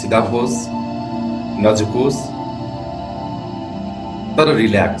 शरीर सिधा होस्, नझुकोस्, तर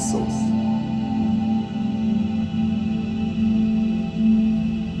रिल्याक्स होस्।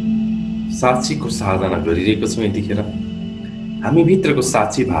 साक्षीको साधना गरिरहेको छौँ यतिखेर। हामी भित्रको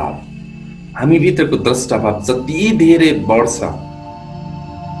साक्षी भाव, हामी भित्रको द्रष्टा भाव जति धेरै बढ्छ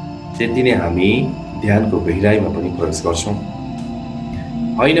त्यति नै हामी ध्यानको गहिराइमा पनि प्रवेश गर्छौँ।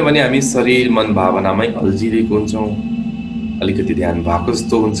 होइन भने हामी शरीर मन भावनामै अल्झिरहेको हुन्छौँ। अलिकति ध्यान भएको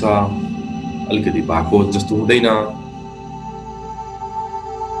जस्तो हुन्छ, अलिकति भएको जस्तो हुँदैन।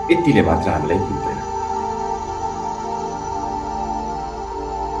 यतिले मात्र हामीलाई पुग्दैन।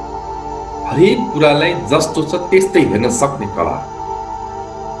 हरेक कुरालाई जस्तो छ त्यस्तै हेर्न सक्ने कला।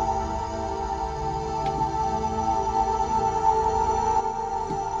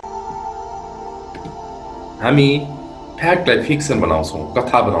 हामी फ्याक्टलाई फिक्सन बनाउँछौँ,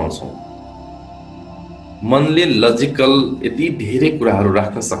 कथा बनाउँछौँ। मनले लजिकल यति धेरै कुराहरू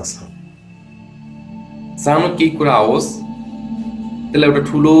राख्न सक्छ। सानो केही कुरा आओस् त्यसलाई एउटा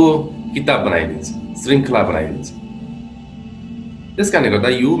ठुलो किताब बनाइदिन्छ, श्रृङ्खला बनाइदिन्छ। त्यस कारणले गर्दा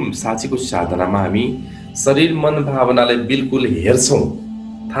यो साक्षीको साधनामा हामी शरीर मन भावनालाई बिल्कुल हेर्छौँ,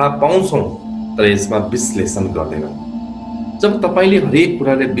 थाहा पाउँछौँ, तर यसमा विश्लेषण गर्दैनौँ। जब तपाईँले हरेक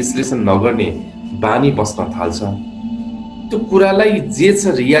कुरालाई विश्लेषण नगर्ने बानी बस्न थाल्छ, त्यो कुरालाई जे छ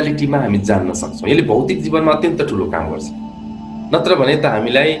रियालिटीमा हामी जान्न सक्छौँ। यसले भौतिक जीवनमा अत्यन्त ठुलो काम गर्छ। नत्र भने त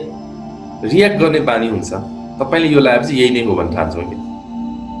हामीलाई रियाक्ट गर्ने बानी हुन्छ। तपाईँले यो लगाएपछि यही नै हो भन्ने ठान्छौँ कि।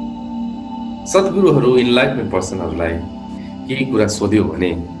 सद्गुरुहरू, इनलाइटमेन्ट पर्सनहरूलाई केही कुरा सोध्यो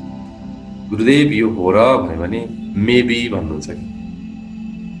भने गुरुदेव यो हो र भन्यो भने मेबी भन्नुहुन्छ कि।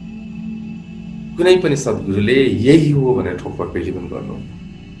 कुनै पनि सद्गुरुले यही हो भनेर ठोक्कर कहिले पनि गर्नुहुन्न।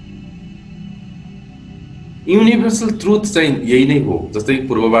 युनिभर्सल ट्रुथ चाहिँ यही नै हो। जस्तै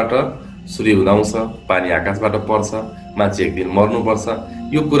पूर्वबाट सूर्य उदाउँछ, पानी आकाशबाट पर्छ, मान्छे एक दिन मर्नुपर्छ,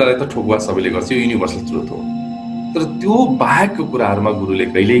 यो कुरालाई त ठोकुवा सबैले गर्छ, यो युनिभर्सल ट्रुथ हो। तर त्यो बाहेकको कुराहरूमा गुरुले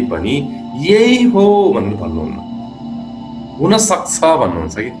कहिल्यै पनि यही हो भन्नु भन्नुहुन्न। हुन सक्छ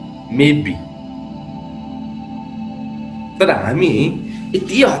भन्नुहुन्छ कि मेबी। तर हामी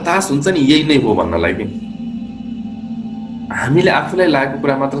यति हताश हुन्छ नि यही नै हो भन्नलाई कि हामीले आफूलाई लागेको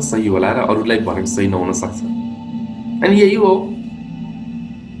कुरा मात्र सही होला र अरूलाई भनेको सही नहुन सक्छ। अनि यही हो।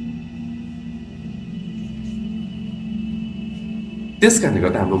 त्यस कारणले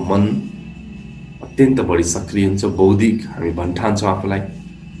गर्दा हाम्रो मन अत्यन्त बढी सक्रिय हुन्छ, बौद्धिक हामी भन्ठान्छौँ आफूलाई,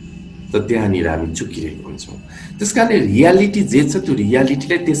 त त्यहाँनिर हामी चुकिरहेको हुन्छौँ। त्यस कारणले रियालिटी जे छ त्यो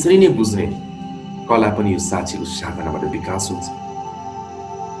रियालिटीलाई त्यसरी नै बुझ्ने कला पनि यो साक्षीको साधनाबाट विकास हुन्छ।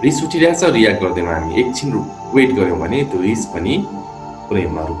 रिस उठिरहेछ, रियाक्ट गर्दैनौँ हामी, एकछिन वेट गऱ्यौँ भने त्यो रिस पनि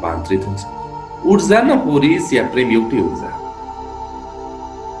प्रेममा रूपान्तरित हुन्छ। ऊर्जा न हो रिस या प्रेम एउटै ऊर्जा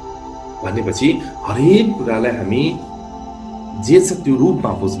भनेपछि हरेक कुरालाई हामी जे छ त्यो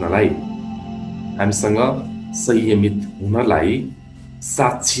रूपमा बुझ्नलाई हामीसँग संयमित हुनलाई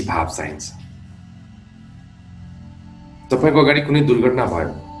साक्षी भाव चाहिन्छ। तपाईको अगाडि कुनै दुर्घटना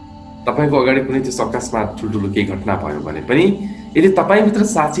भयो, तपाईको अगाडि कुनै त्यो अकस्मात ठुल्ठुलो केही घटना भयो भने पनि यदि तपाईभित्र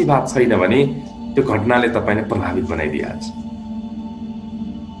साक्षी भाव छैन भने त्यो घटनाले तपाईलाई प्रभावित बनाइदिइहाल्छ।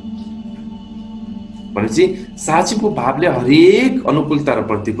 भनेपछि साक्षीको भावले हरेक अनुकूलता र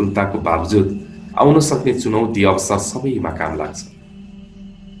प्रतिकूलताको बावजुद आउन सक्ने चुनौती अवसर सबैमा काम लाग्छ।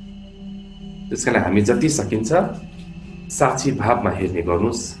 त्यसकारण हामी जति सकिन्छ साक्षी भावमा हेर्ने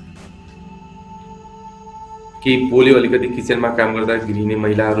गर्नुस्। केही पोल्यो, अलिकति किचनमा काम गर्दा गृहिणी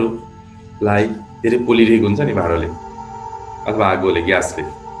महिलाहरूलाई धेरै पोलिरहेको हुन्छ नि भाँडोले अथवा आगोले, ग्यासले,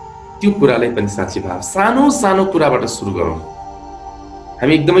 त्यो कुरालाई पनि साक्षी भाव सानो सानो कुराबाट सुरु गरौँ।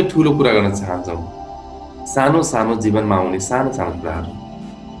 हामी एकदमै ठुलो कुरा गर्न चाहन्छौँ, सानो सानो जीवनमा आउने सानो सानो कुराहरूबाट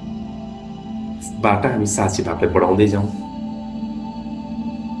हामी साक्षी भावलाई बढाउँदै जाउँ।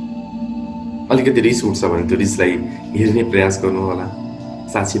 अलिकति रिस उठ्छ भने त्यो रिसलाई हेर्ने प्रयास गर्नु होला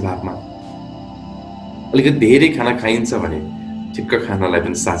साक्षी भावमा। अलिकति धेरै खाना खाइन्छ भने ठिक्क खानालाई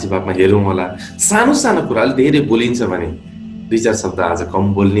पनि साक्षी भावमा हेरौँ होला। सानो सानो कुराले धेरै बोलिन्छ भने दुई चार शब्द आज कम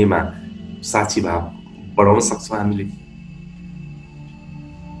बोल्नेमा साक्षी भाव बढाउन सक्छौँ हामीले।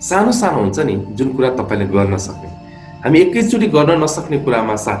 सानो सानो हुन्छ नि जुन कुरा तपाईँले गर्न सक्ने, हामी एकैचोटि गर्न नसक्ने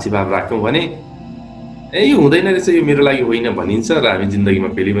कुरामा साक्षी भाव राख्यौँ भने यो हुँदैन रहेछ, यो मेरो लागि होइन भनिन्छ र हामी जिन्दगीमा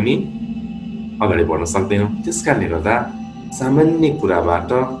कहिले पनि अगाडि बढ्न सक्दैनौँ। त्यस कारणले गर्दा सामान्य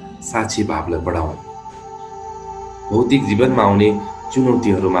कुराबाट साक्षी भावलाई बढाउँ। भौतिक जीवनमा आउने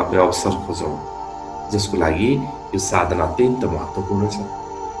चुनौतीहरूमा पनि अवसर खोजौँ, जसको लागि यो साधना अत्यन्त महत्त्वपूर्ण छ।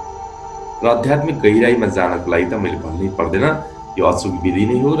 र आध्यात्मिक गहिराइमा जानको लागि त मैले भन्नै पर्दैन, यो अचुक विधि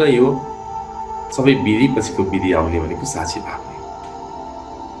नै हो र यो सबै विधि पछिको विधि आउने भनेको साक्षी भाव नै।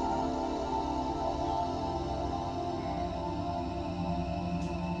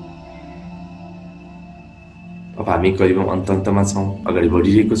 अब हामी करिबौँ अन्तमा छौँ, अगाडि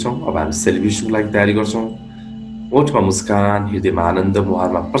बढिरहेको छौँ। अब हामी सेलिब्रेसनको लागि तयारी गर्छौँ। ओठमा मुस्कान, हृदयमा आनन्द,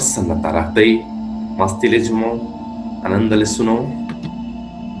 मुहारमा प्रसन्नता राख्दै मस्तीले झुमौँ, आनन्दले सुनौँ।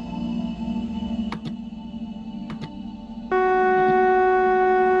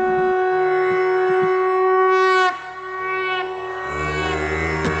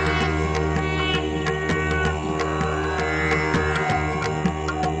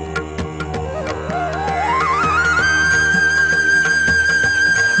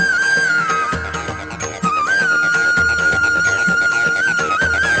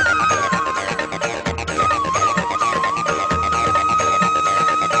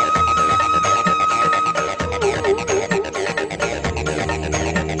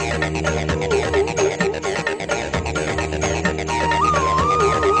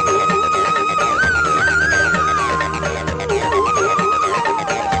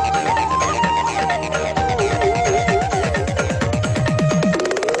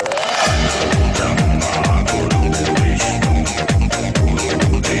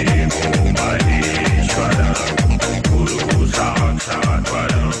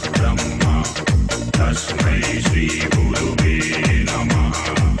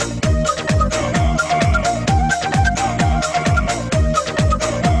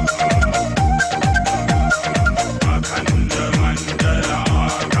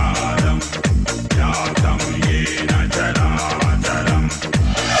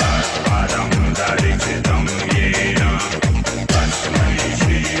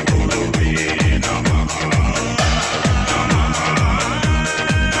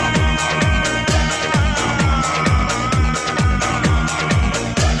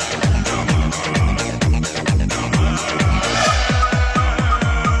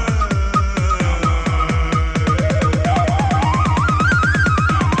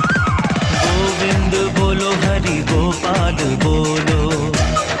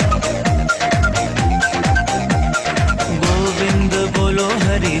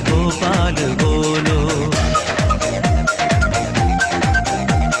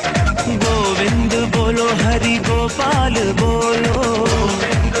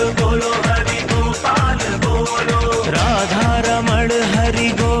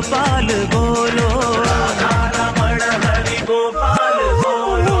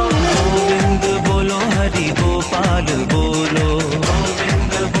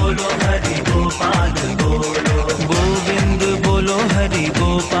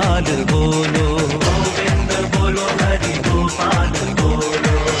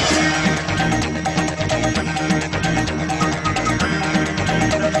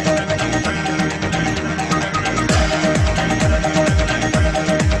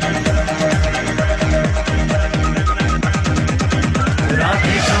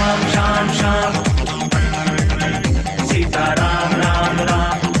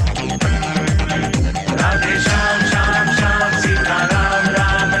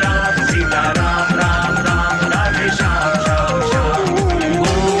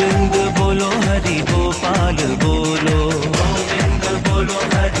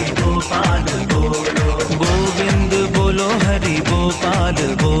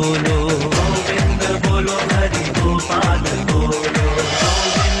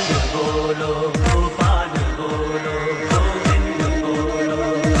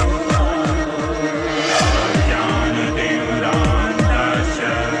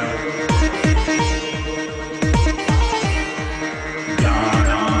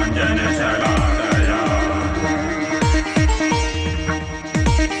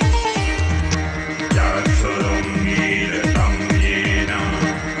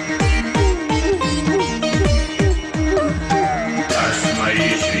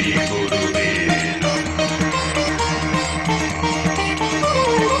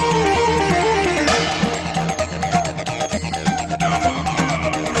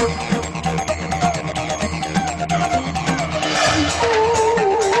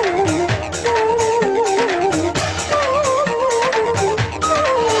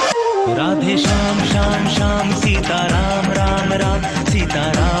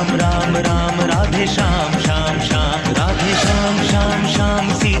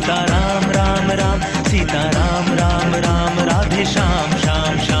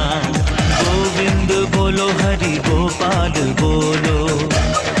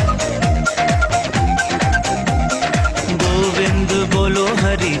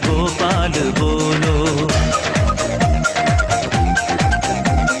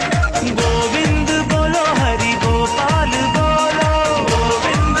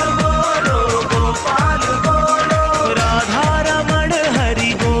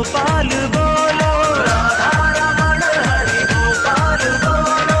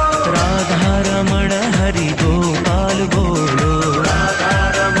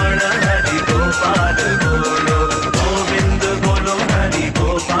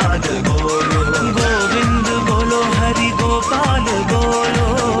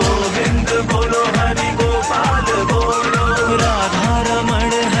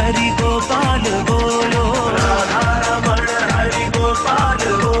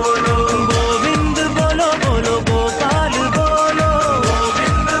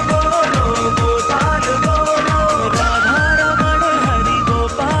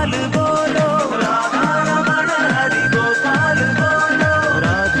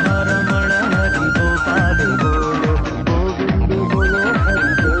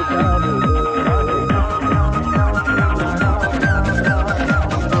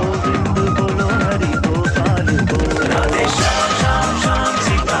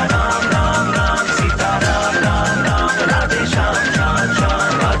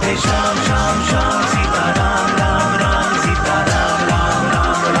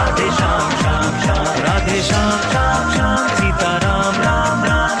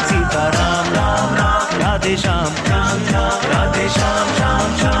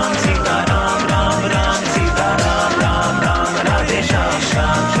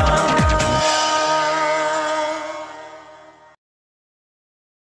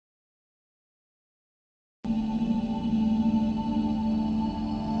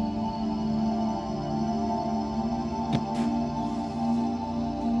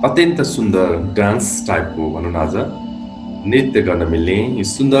 अत्यन्त सुन्दर डान्स टाइपको भनौँ न आज नृत्य गर्न मिल्ने यो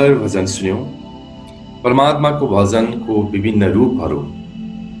सुन्दर भजन सुन्यौँ। परमात्माको भजनको विभिन्न रूपहरू,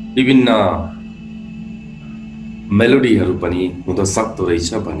 विभिन्न मेलोडीहरू पनि हुन सक्दो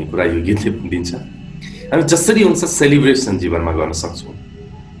रहेछ भन्ने कुरा यो गीतले दिन्छ। हामी जसरी हुन्छ सेलिब्रेसन जीवनमा गर्न सक्छौँ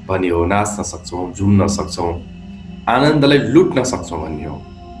भन्ने हो, नाच्न सक्छौँ, झुम्न सक्छौँ, आनन्दलाई लुट्न सक्छौँ भन्ने हो।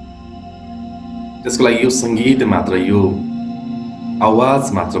 त्यसको लागि यो सङ्गीत मात्र, यो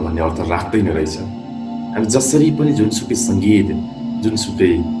आवाज मात्र भन्ने अर्थ राख्दैन रहेछ। हामी जसरी पनि जुनसुकै सङ्गीत,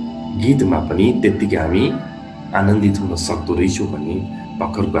 जुनसुकै गीतमा पनि त्यत्तिकै हामी आनन्दित हुन सक्दो रहेछौँ भन्ने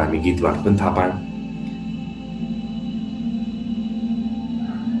भर्खरको हामी गीतबाट पनि थाहा पायौँ।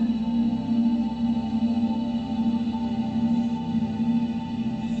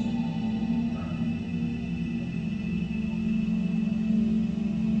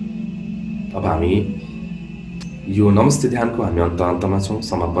 अब हामी यो नमस्ते ध्यानको हामी अन्तमा छौँ,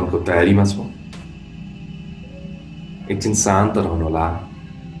 समापनको तयारीमा छौँ। एकछिन शान्त रहनुहोला,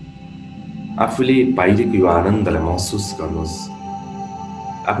 आफूले बाहिरको यो आनन्दलाई महसुस गर्नुहोस्,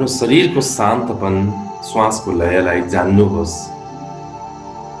 आफ्नो शरीरको शान्तपन, श्वासको लयलाई जान्नुहोस्।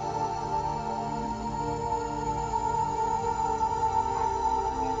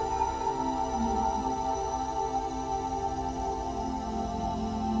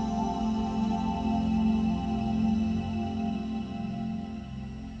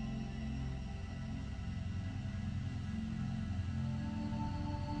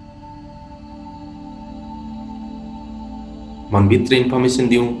 मनभित्र इन्फर्मेसन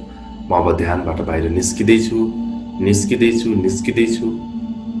दिउँ, म अब ध्यानबाट बाहिर निस्किँदैछु, निस्किँदैछु, निस्किँदैछु।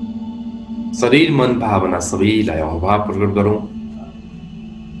 शरीर, मन, भावना सबैलाई अभाव प्रकट गरौँ।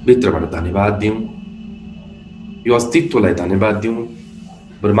 भित्रबाट धन्यवाद दिउँ, यो अस्तित्वलाई धन्यवाद दिउँ,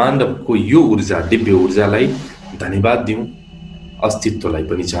 ब्रह्माण्डको यो ऊर्जा, दिव्य ऊर्जालाई धन्यवाद दिउँ, अस्तित्वलाई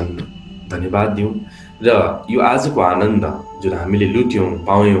पनि झन् धन्यवाद दिउँ। र यो आजको आनन्द जुन हामीले लुट्यौँ,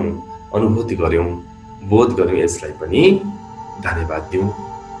 पायौँ, अनुभूति गऱ्यौँ, बोध गऱ्यौँ, यसलाई पनि धन्यवाद दिउँ।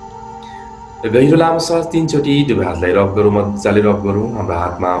 र गहिरो लामो सास 3 चोटि दुवै हातलाई रब गरौँ, मजाले रब गरौँ। हाम्रो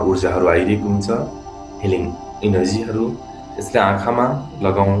हातमा ऊर्जाहरू आइरहेको हुन्छ, हिलिङ इनर्जीहरू। यसलाई आँखामा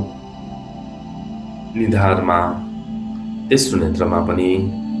लगाउँ, निधारमा, तेस्रो नेत्रमा पनि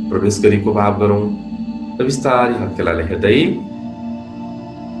प्रवेश गरेको भाव गरौँ र बिस्तारै हत्केलाले हेर्दै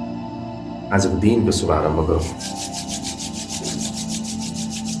आजको दिनको शुभारम्भ गरौँ।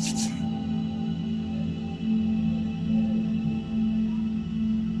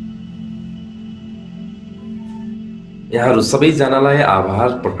 यहाँहरू सबैजनालाई आभार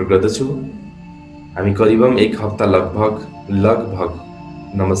प्रकट गर्दछु। हामी करिबम 1 हप्ता लगभग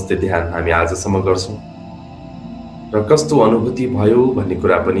नमस्ते ध्यान हामी आजसम्म गर्छौँ र कस्तो अनुभूति भयो भन्ने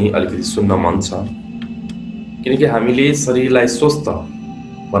कुरा पनि अलिकति सुन्न मन छ, किनकि हामीले शरीरलाई स्वस्थ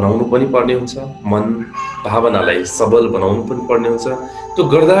बनाउनु पनि पर्ने हुन्छ, मन भावनालाई सबल बनाउनु पनि पर्ने हुन्छ। त्यो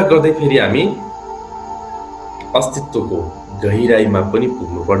गर्दा गर्दै फेरि हामी अस्तित्वको गहिराईमा पनि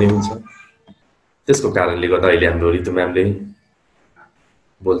पुग्नु पर्ने हुन्छ। त्यसको कारणले गर्दा अहिले हाम्रो ऋतु म्यामले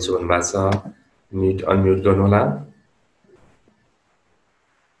बोल्छु भन्नुभएको छ, म्युट अनम्युट गर्नुहोला।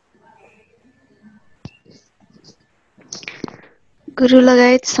 गुरु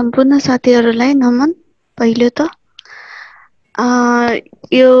लगायत सम्पूर्ण साथीहरूलाई नमन। पहिलो त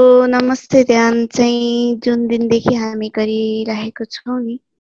यो नमस्ते ध्यान चाहिँ जुन दिनदेखि हामी गरिरहेको छौँ नि,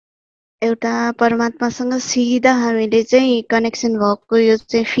 एउटा परमात्मासँग सिधा हामीले चाहिँ कनेक्सन भएको यो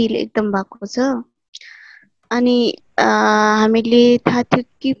चाहिँ फिल एकदम भएको छ। अनि हामीले थाहा थियो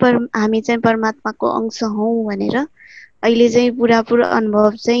कि हामी चाहिँ परमात्माको अंश हौँ भनेर। अहिले चाहिँ पुरापुर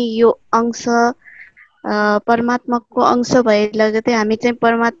अनुभव चाहिँ यो अंश परमात्माको अंश भएकोले गर्दा हामी चाहिँ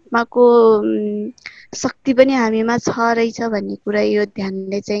परमात्माको शक्ति पनि हामीमा छ रहेछ भन्ने कुरा यो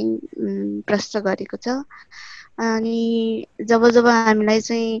ध्यानले चाहिँ प्रश्न गरेको छ। अनि जब जब हामीलाई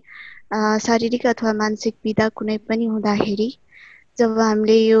चाहिँ शारीरिक अथवा मानसिक पीडा कुनै पनि हुँदाखेरि जब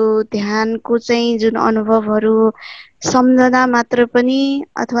हामीले यो ध्यानको चाहिँ जुन अनुभवहरू सम्झना मात्र पनि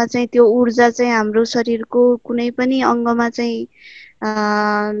अथवा चाहिँ त्यो ऊर्जा चाहिँ हाम्रो शरीरको कुनै पनि अङ्गमा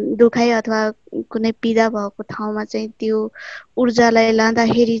चाहिँ दुखाइ अथवा कुनै पीडा भएको ठाउँमा चाहिँ त्यो ऊर्जालाई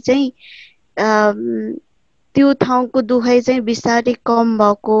लाँदाखेरि चाहिँ त्यो ठाउँको दुखाइ चाहिँ बिस्तारै कम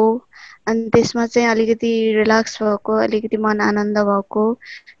भएको, अनि त्यसमा चाहिँ अलिकति रिल्याक्स भएको, अलिकति मन आनन्द भएको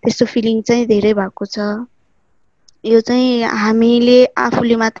त्यस्तो फिलिङ चाहिँ धेरै भएको छ। यो चाहिँ हामीले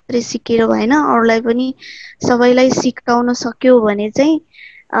आफूले मात्रै सिकेर भएन, अरूलाई पनि सबैलाई सिकाउन सक्यो भने चाहिँ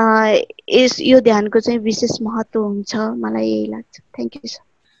यो ध्यानको चाहिँ विशेष महत्त्व हुन्छ, मलाई यही लाग्छ। Thank you sir.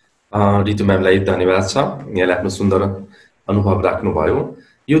 रितु म्यामलाई धन्यवाद छ, यहाँले आफ्नो सुन्दर अनुभव राख्नुभयो।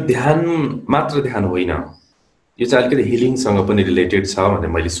 यो ध्यान मात्र ध्यान होइन, यो चाहिँ अलिकति हिलिङसँग पनि रिलेटेड छ भने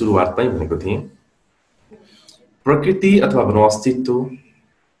मैले सुरुवातमै भनेको थिएँ। प्रकृति अथवा भनौँ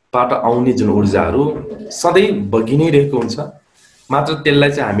अस्तित्वबाट आउने जुन ऊर्जाहरू सधैँ बगिनै रहेको हुन्छ, मात्र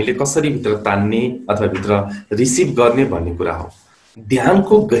त्यसलाई चाहिँ हामीले कसरी भित्र तान्ने अथवा भित्र रिसिभ गर्ने भन्ने कुरा हो।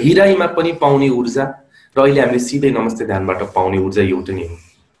 ध्यानको गहिराइमा पनि पाउने ऊर्जा र अहिले हामीले सिधै नमस्ते ध्यानबाट पाउने ऊर्जा एउटै नै हो।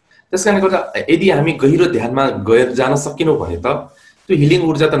 त्यस कारणले गर्दा यदि हामी गहिरो ध्यानमा गएर जान सकिनौँ भने त त्यो हिलिङ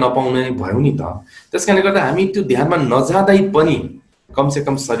ऊर्जा त नपाउने भयो नि त। त्यस कारणले गर्दा हामी त्यो ध्यानमा नजाँदै पनि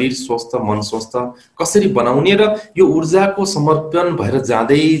कमसेकम शरीर स्वस्थ, मन स्वस्थ कसरी बनाउने र यो ऊर्जाको समर्पण भएर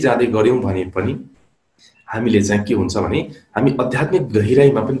जाँदै जाँदै गऱ्यौँ भने पनि हामीले चाहिँ के हुन्छ भने हामी आध्यात्मिक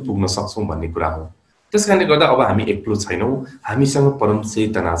गहिराइमा पनि पुग्न सक्छौँ भन्ने कुरा हो। त्यस कारणले गर्दा अब हामी एक्लो छैनौँ, हामीसँग परम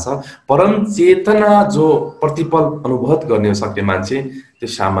चेतना छ। परम चेतना जो प्रतिपल अनुभव गर्न सक्ने मान्छे त्यो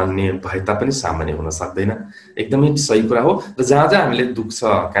सामान्य भए तापनि सामान्य हुन सक्दैन। एकदमै सही कुरा हो। र जहाँ जहाँ हामीले दुख्छ,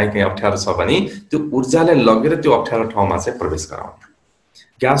 कहीँ अप्ठ्यारो छ भने त्यो ऊर्जालाई लगेर त्यो अप्ठ्यारो ठाउँमा चाहिँ प्रवेश गराउनु।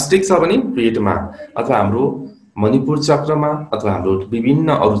 ग्यास्ट्रिक छ भने पेटमा अथवा हाम्रो मणिपुर चक्रमा अथवा हाम्रो विभिन्न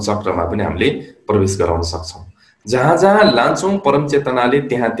अरू चक्रमा पनि हामीले प्रवेश गराउन सक्छौँ। जहाँ जहाँ लान्छौँ परम चेतनाले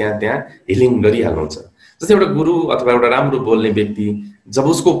त्यहाँ हिलिङ गरिहाल्नुहुन्छ। जस्तै एउटा गुरु अथवा एउटा राम्रो बोल्ने व्यक्ति जब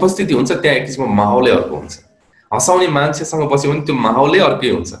उसको उपस्थिति हुन्छ त्यहाँ एक किसिमको माहौलै अर्को हुन्छ। हँसाउने मान्छेसँग बस्यो भने त्यो माहौलै अर्कै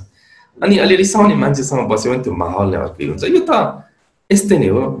हुन्छ, अनि अलि रिसाउने मान्छेसँग बस्यो भने त्यो माहौलै अर्कै हुन्छ। यो त यस्तै नै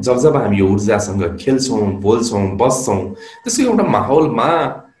हो। जब जब हामी यो ऊर्जासँग खेल्छौँ, बोल्छौँ, बस्छौँ, त्यसको एउटा माहौलमा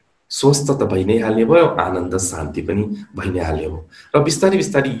स्वस्थ त भइ नै हाल्ने भयो, आनन्द शान्ति पनि भइ नै हाल्ने हो। र बिस्तारै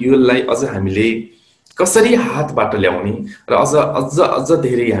बिस्तारै योलाई अझ हामीले कसरी हातबाट ल्याउने र अझ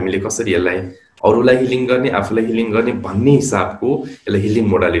धेरै हामीले कसरी यसलाई अरूलाई हिलिङ गर्ने, आफूलाई हिलिङ गर्ने भन्ने हिसाबको यसलाई हिलिङ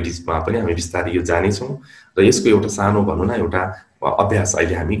मोडालिटिजमा पनि हामी बिस्तारै यो जानेछौँ। र यसको एउटा सानो भनौँ न एउटा अभ्यास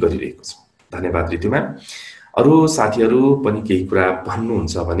अहिले हामी गरिरहेको छौँ। धन्यवाद ऋतुमा। अरू साथीहरू पनि केही कुरा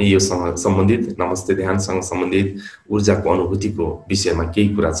भन्नुहुन्छ भने योसँग सम्बन्धित, नमस्ते ध्यानसँग सम्बन्धित ऊर्जाको अनुभूतिको विषयमा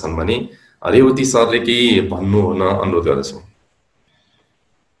केही कुरा छन् भने रेवती सरले केही भन्नु हुन अनुरोध गर्दछु।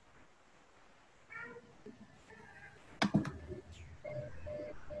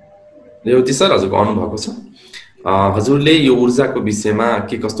 रेवती सर, हजुरको आउनुभएको छ। हजुरले यो ऊर्जाको विषयमा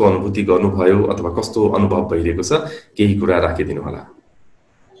के कस्तो अनुभूति गर्नुभयो अथवा कस्तो अनुभव भइरहेको छ, केही कुरा राखिदिनु होला।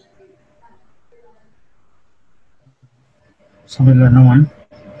 सबैलाई नमन।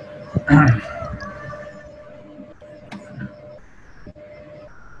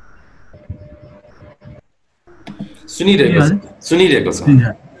 सुनिरहेको छ।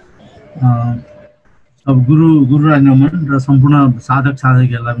 अब गुरुलाई नमन र सम्पूर्ण साधक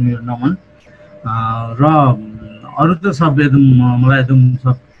साधकीहरूलाई पनि नमन। र अरू त सब एकदम मलाई एकदम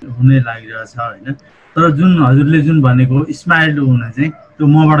सब हुनै लागिरहेछ होइन। तर जुन हजुरले जुन भनेको स्माइल हुने चाहिँ त्यो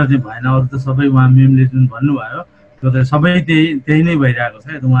मबाट चाहिँ भएन। अरू त सबै उहाँ मेमले जुन भन्नुभयो त्यो त सबै त्यही नै भइरहेको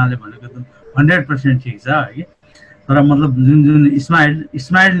छ। उहाँले भनेको एकदम 100% ठिक छ है। तर मतलब जुन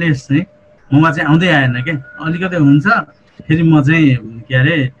स्माइलनेस चाहिँ ममा चाहिँ आउँदै आएन क्या। अलिकति हुन्छ फेरि म चाहिँ के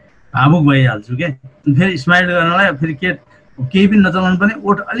अरे भावुक भइहाल्छु क्या। फेरि स्माइल गर्नलाई फेरि केही पनि नचलाउनु पनि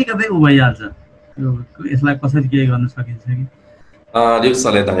ओठ अलिकति उ भइहाल्छ। यसलाई कसरी के गर्न सकिन्छ कि? रेव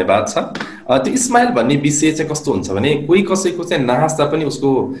सरलाई धन्यवाद छ। त्यो स्माइल भन्ने विषय चाहिँ कस्तो हुन्छ भने कोही कसैको चाहिँ नहाँस्दा पनि उसको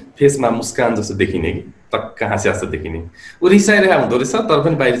फेसमा मुस्कान जस्तो देखिने कि टक्क हाँसे जस्तो देखिने, ऊ रिसाइरहेको हुँदो रहेछ तर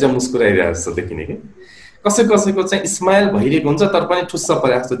पनि बाहिर चाहिँ मुस्कुराइरहेको जस्तो देखिने कि कसैको चाहिँ स्माइल भइरहेको हुन्छ तर पनि ठुस्स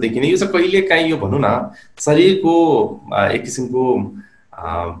परेको जस्तो देखिने। यो चाहिँ कहिले काहीँ यो भनौँ न शरीरको एक किसिमको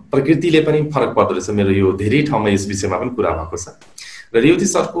प्रकृतिले पनि फरक पर्दो रहेछ। मेरो यो धेरै ठाउँमा यस विषयमा पनि कुरा भएको छ। र रेवती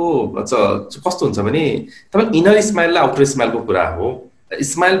सरको कस्तो हुन्छ भने तपाईँ इनर स्माइल र आउटर स्माइलको कुरा हो।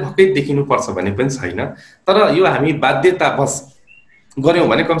 स्माइल भएकै देखिनुपर्छ भन्ने पनि छैन, तर यो हामी बाध्यतावश गऱ्यौँ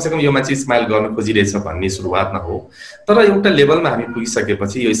भने कमसेकम यो मान्छे स्माइल गर्न खोजिरहेछ भन्ने सुरुवात न हो। तर एउटा लेभलमा हामी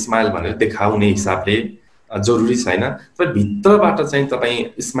पुगिसकेपछि यो स्माइल भनेर देखाउने हिसाबले जरुरी छैन। तर भित्रबाट चाहिँ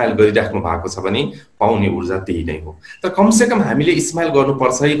तपाईँ स्माइल गरिराख्नु भएको छ भने पाउने ऊर्जा त्यही नै हो। तर कमसेकम हामीले स्माइल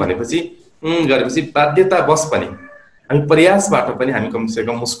गर्नुपर्छ है गरेपछि बाध्यतावश पनि हामी प्रयासबाट पनि हामी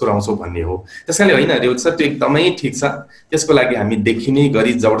कमसेकम मुस्कुराउँछौँ भन्ने हो। त्यसकारणले होइन रेवती सर त्यो एकदमै ठिक छ। त्यसको लागि हामी देखिने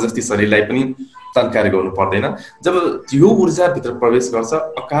गरी जबरजस्ती शरीरलाई पनि तन्काएर गर्नु पर्दैन। जब यो ऊर्जाभित्र प्रवेश गर्छ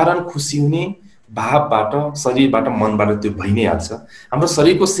अकारण खुसी हुने भावबाट शरीरबाट मनबाट त्यो भइ नै हाल्छ। हाम्रो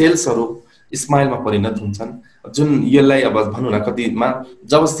शरीरको सेल्सहरू स्माइलमा परिणत हुन्छन्। जुन यसलाई अब भनौँ न कतिमा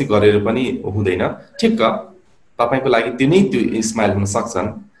जबरजस्ती गरेर पनि हुँदैन। ठिक तपाईँको लागि त्यो नै त्यो स्माइल हुन सक्छन्,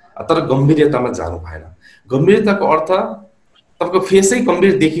 तर गम्भीर्यतामा जानु भएन। गम्भीरताको अर्थ तपाईँको फेसै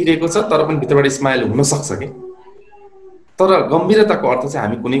गम्भीर देखिरहेको छ तर पनि भित्रबाट स्माइल हुन सक्छ कि। तर गम्भीरताको अर्थ चाहिँ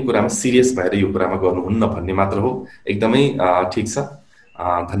हामी कुनै कुरामा सिरियस भएर यो कुरामा गर्नुहुन्न भन्ने मात्र हो। एकदमै ठिक छ।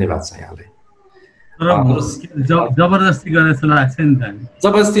 धन्यवाद छ यहाँलाई। जबरजस्ती गरेर जस्तो लाग्छ नि त।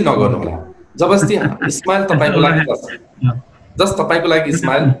 जबरजस्ती नगर्नु होला। जबरजस्ती स्माइल तपाईँको लागि जस्ट तपाईँको लागि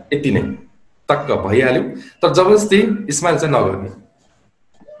स्माइल यति नै टक्क भइहाल्यो, तर जबरजस्ती स्माइल चाहिँ नगर्ने।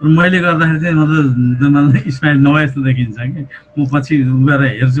 मैले गर्दाखेरि चाहिँ मतलब स्माइल नभए जस्तो देखिन्छ कि म पछि गएर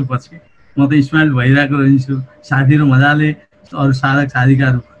हेर्छु, पछि म त स्माइल भइरहेको रहन्छु, साथीहरू मजाले, अरू साधक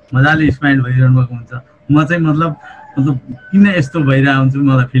साधिकाहरू मजाले स्माइल भइरहनु भएको हुन्छ, म चाहिँ मतलब किन यस्तो भइरहेको हुन्छ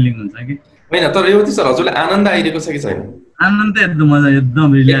मलाई फिलिङ हुन्छ कि होइन। तर रेवती सर, हजुरलाई आनन्द आइरहेको छ कि छैन? आनन्द एकदम मजा,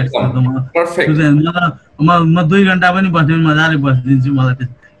 एकदम रिल्याक्स, म 2 घन्टा पनि बस्यो भने मजाले बसिदिन्छु, मलाई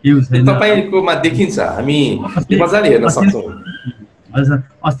केही छैन। तपाईँकोमा देखिन्छ, हामी मजाले हेर्न सक्छौँ। हजुर,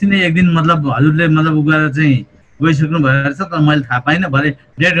 अस्ति नै एक दिन मतलब हजुरले मतलब गएर चाहिँ गइसक्नु भएको रहेछ, तर मैले थाहा पाइनँ, भरे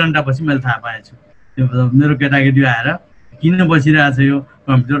 1.5 घन्टापछि मैले थाहा पाएछु। त्यो मेरो केटाकेटी आएर किन बसिरहेको छ, यो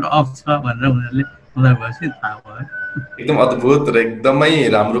कम्प्युटर अफ छ भनेर उनीहरूले मलाई भएपछि थाहा भयो। एकदम अद्भुत र एकदमै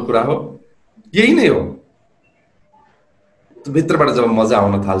राम्रो कुरा हो, यही नै हो। भित्रबाट जब मजा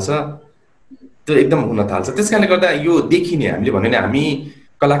आउन थाल्छ त्यो एकदम हुन थाल्छ। त्यस कारणले गर्दा यो देखिने, हामीले भन्यो नि हामी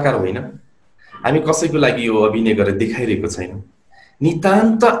कलाकार होइन, हामी कसैको लागि यो अभिनय गरेर देखाइरहेको छैनौँ,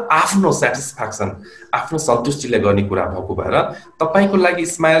 नितान्त आफ्नो सेटिस्फ्याक्सन, आफ्नो सन्तुष्टिले गर्ने कुरा भएको भएर तपाईँको लागि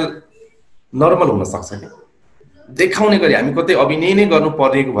स्माइल नर्मल हुन सक्छ कि देखाउने गरी हामी कतै अभिनय नै गर्नु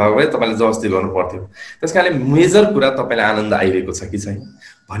परेको भयो भए तपाईँले जबरजस्ती गर्नु पर्थ्यो। त्यस कारणले मेजर कुरा तपाईँलाई आनन्द आइरहेको छ कि छैन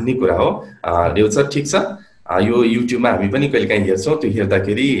भन्ने कुरा हो। रेवती सर, ठिक छ, यो युट्युबमा हामी पनि कहिलेकाहीँ हेर्छौँ, त्यो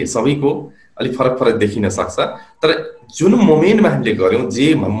हेर्दाखेरि सबैको अलिक फरक फरक देखिन सक्छ, तर जुन मोमेन्टमा हामीले गऱ्यौँ,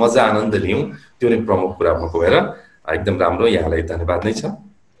 जे मजा आनन्द लियौँ, त्यो नै प्रमुख कुरा भएको भएर एकदम राम्रो, यहाँलाई धन्यवाद नै छ।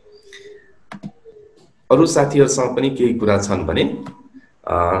 अरू साथीहरूसँग पनि केही कुरा छन् भने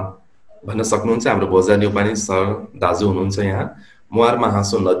भन्न सक्नुहुन्छ। हाम्रो भोजा न्यौपाने सर दाजु हुनुहुन्छ यहाँ, मुहारमा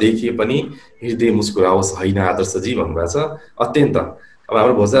हाँसो नदेखिए पनि हृदय मुस्कुराओस् होइन आदर्शजी भन्नुभएको छ। अत्यन्त अब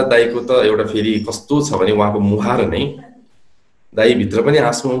हाम्रो भोजा दाईको त एउटा फेरि कस्तो छ भने उहाँको मुहार नै, दाईभित्र पनि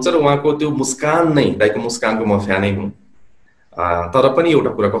हाँस्नुहुन्छ र उहाँको त्यो मुस्कान नै, दाईको मुस्कानको म फ्यानै हुँ। तर पनि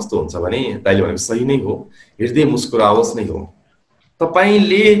एउटा कुरा कस्तो हुन्छ भने दाइले भनेको सही नै हो, हृदय मुस्कुराओस् नै हो।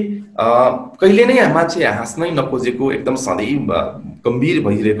 तपाईँले कहिले नै मान्छे हाँस्नै नखोजेको, एकदम सधैँ गम्भीर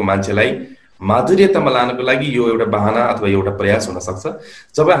भइरहेको मान्छेलाई माधुर्यतामा लानको लागि यो एउटा बहाना अथवा एउटा प्रयास हुन सक्छ।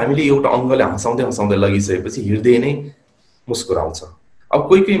 जब हामीले एउटा अङ्गले हँसाउँदै हँसाउँदै लगिसकेपछि हृदय नै मुस्कुराउँछ। अब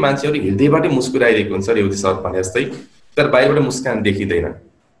कोही कोही मान्छेहरू हृदयबाटै मुस्कुराइरहेको हुन्छ, रेवती सर भने जस्तै, तर बाहिरबाट मुस्कान देखिँदैन।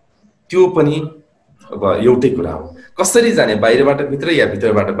 त्यो पनि अब एउटै कुरा हो, कसरी जाने, बाहिरबाट भित्र या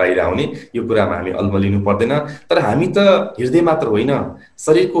भित्रबाट बाहिर आउने, यो कुरामा हामी अल्मलिनु पर्दैन। तर हामी त हृदय मात्र होइन,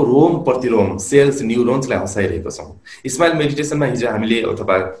 शरीरको रोम प्रतिरोम, सेल्स, न्युरोन्सलाई हँसाइरहेको छौँ। स्माइल मेडिटेसनमा हिजो हामीले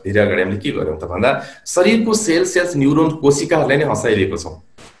अथवा धेरै अगाडि हामीले के गर्यौँ त भन्दा शरीरको सेल्स, न्युरोन, कोशिकाहरूलाई नै हँसाइरहेको छौँ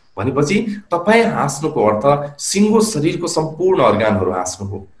भनेपछि तपाईँ हाँस्नुको अर्थ सिङ्गो शरीरको सम्पूर्ण अर्गानहरू हाँस्नु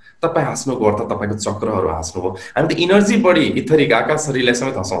हो। तपाईँ हाँस्नुको अर्थ तपाईँको चक्रहरू हाँस्नु हो। हामी त इनर्जी बढी इथरिक आकाश शरीरलाई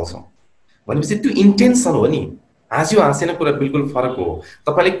समेत हँसाउँछौँ भनेपछि त्यो इन्टेन्सन हो नि। हाँस्यो हाँसेन कुरा बिल्कुल फरक हो।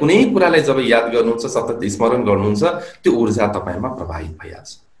 तपाईँले कुनै कुरालाई जब याद गर्नुहुन्छ, सतत स्मरण गर्नुहुन्छ, त्यो ऊर्जा तपाईँमा प्रभावित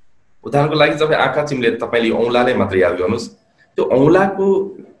भइहाल्छ। उदाहरणको लागि जब आँखा चिम्लेर तपाईँले औँलालाई मात्र याद गर्नुहोस्, त्यो औँलाको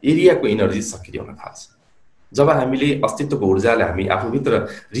एरियाको इनर्जी सक्रिय हुन थाल्छ। जब हामीले अस्तित्वको ऊर्जालाई हामी आफूभित्र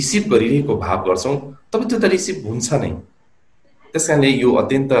रिसिभ गरिरहेको भाव गर्छौँ, तब त्यो त रिसिभ हुन्छ नै। त्यस कारणले यो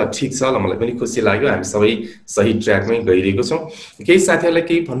अत्यन्त ठिक छ, मलाई पनि खुसी लाग्यो। हामी सबै सही ट्र्याकमै गइरहेको छौँ। केही साथीहरूलाई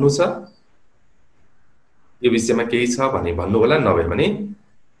केही भन्नु छ यो विषयमा, केही छ भने भन्नु होला, नभए भने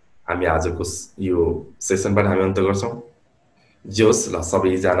हामी आजको यो सेसनबाट हामी अन्त गर्छौँ। जे होस्, ल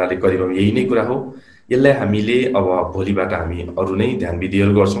सबैजनाले करिब यही नै कुरा हो। यसलाई हामीले अब भोलिबाट हामी अरू नै ध्यान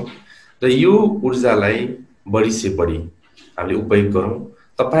विधिहरू गर्छौँ र यो ऊर्जालाई बढी से बढी हामीले उपयोग गरौँ।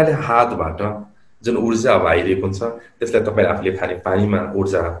 तपाईँले हातबाट जुन ऊर्जा अब आइरहेको हुन्छ त्यसलाई तपाईँले आफूले खाने पानीमा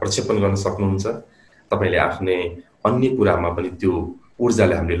ऊर्जा प्रक्षेपण गर्न सक्नुहुन्छ। तपाईँले आफ्नै अन्य कुरामा पनि त्यो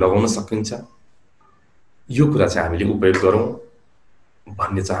ऊर्जालाई हामीले लगाउन सकिन्छ। यो कुरा चाहिँ हामीले उपयोग गरौँ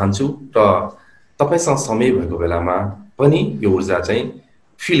भन्ने चाहन्छु र तपाईँसँग समय भएको बेलामा पनि यो ऊर्जा चाहिँ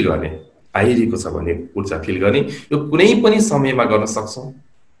फिल गर्ने, आइरहेको छ भने ऊर्जा फिल गर्ने, यो कुनै पनि समयमा गर्न सक्छौँ,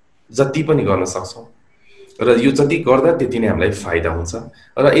 जति पनि गर्न सक्छौँ र यो जति गर्दा त्यति नै हामीलाई फाइदा हुन्छ।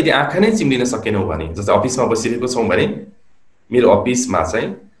 र यदि आँखा नै चिम्लिन सकेनौँ भने, जस्तै अफिसमा बसिरहेको छौँ भने मेरो अफिसमा चाहिँ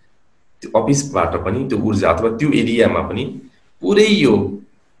त्यो अफिसबाट पनि त्यो ऊर्जा अथवा त्यो एरियामा पनि पुरै यो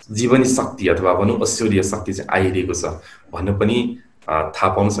जीवनी शक्ति अथवा भनौँ ऐश्वर्य शक्ति चाहिँ आइरहेको छ भन्नु पनि थाहा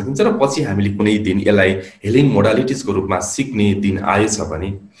पाउन सकिन्छ। र पछि हामीले कुनै दिन यसलाई हिलिङ मोडालिटिजको रूपमा सिक्ने दिन आएछ भने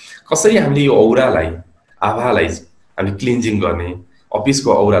कसरी हामीले यो औरालाई, आभालाई हामीले क्लिन्जिङ गर्ने,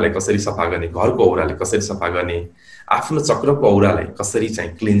 अफिसको औरालाई कसरी सफा गर्ने, घरको औरालाई कसरी सफा गर्ने, आफ्नो चक्रको औरालाई कसरी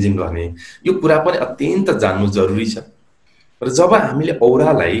चाहिँ क्लिन्जिङ गर्ने, यो कुरा पनि अत्यन्त जान्नु जरुरी छ। र जब हामीले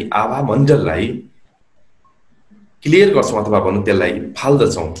औरालाई, आभा मण्डललाई क्लियर गर्छौँ अथवा भनौँ त्यसलाई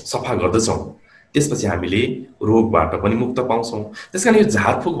फाल्दछौँ, सफा गर्दछौँ, त्यसपछि हामीले रोगबाट पनि मुक्त पाउँछौँ। त्यसकारण यो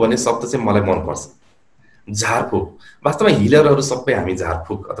झारफुक भन्ने शब्द चाहिँ मलाई मनपर्छ। झारफुक वास्तवमा हिलरहरू सबै हामी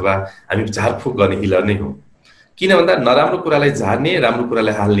झारफुक अथवा हामी झारफुक गर्ने हिलर नै हो। किन भन्दा नराम्रो कुरालाई झार्ने, राम्रो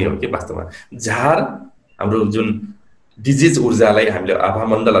कुरालाई हाल्ने हो कि वास्तवमा। झार हाम्रो जुन डिजिज ऊर्जालाई हामीले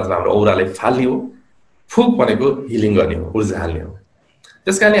आभामण्डल अथवा हाम्रो औरालाई फाल्ने हो, फुक भनेको हिलिङ गर्ने हो, ऊर्जा हाल्ने हो।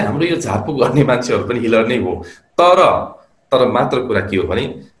 त्यसकारणले हाम्रो यो झारफुक गर्ने मान्छेहरू पनि हिलर नै हो। तर मात्र कुरा के हो भने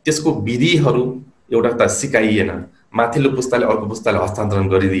त्यसको विधिहरू एउटा त सिकाइएन, माथिल्लो पुस्ताले अर्को पुस्ताले हस्तान्तरण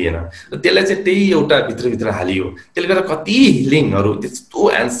गरिदिएन र त्यसलाई चाहिँ त्यही एउटा भित्रभित्र हालियो। त्यसले गर्दा कति हिलिङहरू, त्यस्तो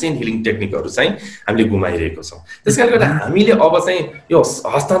एन्सियन्ट हिलिङ टेक्निकहरू चाहिँ हामीले गुमाइरहेको छौँ। त्यसकारणले गर्दा हामीले अब चाहिँ यो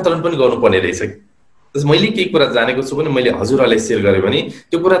हस्तान्तरण पनि गर्नुपर्ने रहेछ। मैले केही कुरा जानेको छु भने मैले हजुरहरूलाई सेयर गरेँ भने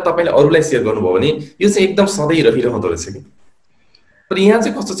त्यो कुरा तपाईँले अरूलाई सेयर गर्नुभयो भने यो चाहिँ एकदम सधैँ रहिरहँदो रहेछ कि। तर यहाँ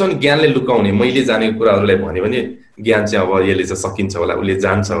चाहिँ कस्तो छ भने ज्ञानले लुकाउने, मैले जानेको कुराहरूलाई भन्यो भने ज्ञान चाहिँ अब यसले चाहिँ सकिन्छ होला, उसले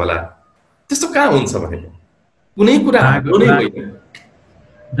जान्छ होला, त्यस्तो कहाँ हुन्छ भनेको। कुनै कुरा हाम्रो नै होइन,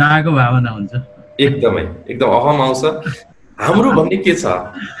 डाको भावना हुन्छ। एकदम अहम आउँछ। हाम्रो भन्ने के छ,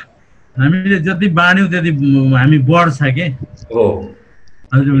 हामीले जति बाँड्यौँ त्यति हामी बढ्छ के हो।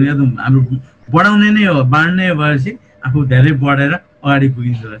 हजुर हाम्रो बढाउने नै हो, बाँड्ने भएपछि आफू धेरै बढेर अगाडि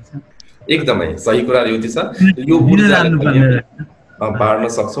पुगिन्छ रहेछ। एकदमै सही कुरा यो छ। यो बाँड्न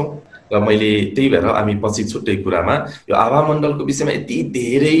सक्छौँ र मैले त्यही भएर हामी पछि छुट्टै कुरामा यो आभामण्डलको विषयमा यति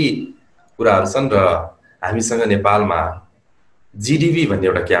धेरै कुराहरू छन् र हामीसँग नेपालमा जिडिबी भन्ने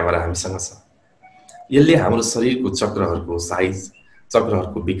एउटा क्यामेरा हामीसँग छ। यसले हाम्रो शरीरको चक्रहरूको साइज,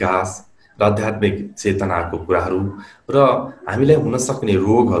 चक्रहरूको विकास र आध्यात्मिक चेतनाको कुराहरू र हामीलाई हुन सक्ने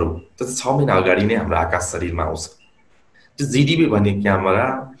रोगहरू त्यो 6 महिना अगाडि नै हाम्रो आकाश शरीरमा आउँछ। त्यो जिडिबी भन्ने क्यामेरा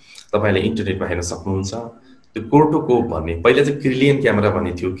तपाईँले इन्टरनेटमा हेर्न सक्नुहुन्छ। त्यो कोर्टोकोप भन्ने पहिला चाहिँ क्रिलियन क्यामेरा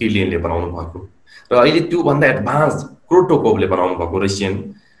भन्ने थियो, क्रिलियनले बनाउनु भएको, र अहिले त्योभन्दा एडभान्स कोर्टोकोपले बनाउनु भएको रसियन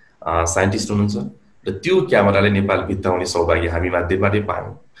साइन्टिस्ट हुनुहुन्छ र त्यो क्यामेराले नेपाल भित्राउने सौभाग्य हामी माध्यमबाटै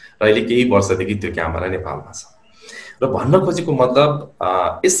पायौँ र अहिले केही वर्षदेखि त्यो क्यामेरा नेपालमा छ। र भन्न खोजेको मतलब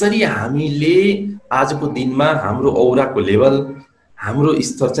यसरी हामीले आजको दिनमा हाम्रो औराको लेभल, हाम्रो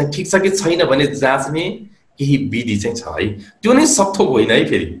स्तर चाहिँ ठिक छ कि छैन भने जाँच्ने केही विधि चाहिँ छ है। त्यो नै सबथोक होइन है।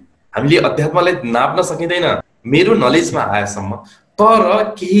 फेरि हामीले अध्यात्मलाई नाप्न सकिँदैन मेरो नलेजमा आएसम्म,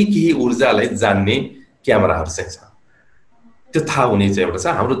 तर केही ऊर्जालाई जान्ने क्यामेराहरू चाहिँ छ। त्यो थाहा हुने चाहिँ एउटा छ,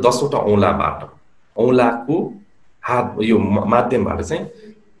 हाम्रो 10वटा औँलाबाट, औँलाको हात यो माध्यमबाट चाहिँ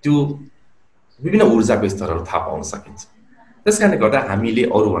त्यो विभिन्न ऊर्जाको स्तरहरू थाहा पाउन सकिन्छ। त्यसकारणले गर्दा हामीले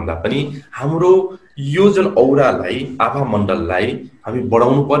अरूभन्दा पनि हाम्रो यो जुन औरालाई, आभामण्डललाई हामी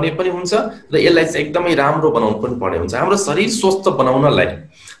बढाउनु पर्ने पनि हुन्छ र यसलाई चाहिँ एकदमै राम्रो बनाउनु पनि पर्ने हुन्छ। हाम्रो शरीर स्वस्थ बनाउनलाई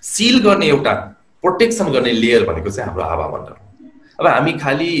सिल गर्ने एउटा प्रोटेक्सन गर्ने लेयर भनेको चाहिँ हाम्रो आभामण्डल। अब हामी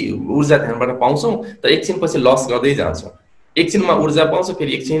खालि ऊर्जा ध्यानबाट पाउँछौँ तर एकछिनपछि लस गर्दै जान्छौँ, एकछिनमा ऊर्जा पाउँछौँ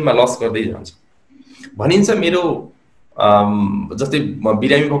फेरि एकछिनमा लस गर्दै जान्छौँ। भनिन्छ मेरो जस्तै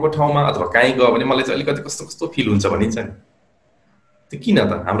बिरामी भएको ठाउँमा अथवा कहीँ गयो भने मलाई चाहिँ अलिकति कस्तो कस्तो फिल हुन्छ भनिन्छ नि। त्यो किन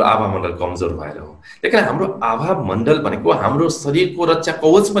त हाम्रो आभामण्डल कमजोर भएर हो। त्यही कारण हाम्रो आभामण्डल भनेको हाम्रो शरीरको रक्षा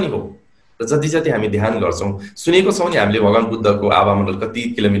कवच पनि हो। र जति हामी ध्यान गर्छौँ, सुनेको छौँ नि हामीले भगवान बुद्धको आभामण्डल कति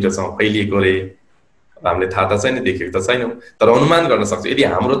किलोमिटरसम्म फैलिएको रे, हामीले थाहा त छैन, देखेको त छैनौँ, तर अनुमान गर्न सक्छौँ। यदि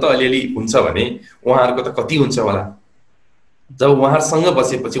हाम्रो त अलिअलि हुन्छ भने उहाँहरूको त कति हुन्छ होला। जब उहाँहरूसँग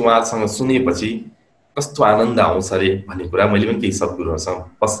बसेपछि, उहाँहरूसँग सुनेपछि कस्तो आनन्द आउँछ अरे भन्ने कुरा मैले पनि केही सद्गुरुहरूसँग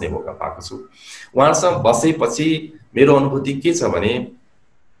बस्ने मौका पाएको छु। उहाँहरूसँग बसेपछि मेरो अनुभूति के छ भने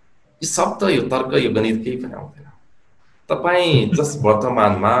यो शब्द, यो तर्क, यो गणित केही पनि आउँदैन। तपाईँ जस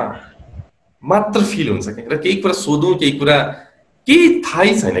वर्तमानमा मात्र फिल हुन्छ कि, र केही कुरा सोधौँ, केही कुरा केही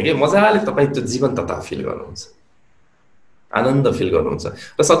थाहै छैन कि, मजाले तपाईँ त्यो जीवन्तता फिल गर्नुहुन्छ, आनन्द फिल गर्नुहुन्छ।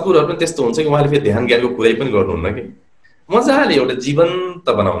 र सद्गुरुहरू पनि त्यस्तो हुन्छ कि उहाँले फेरि ध्यान ज्ञानको कुरै पनि गर्नुहुन्न कि, मजाले एउटा जीवन्त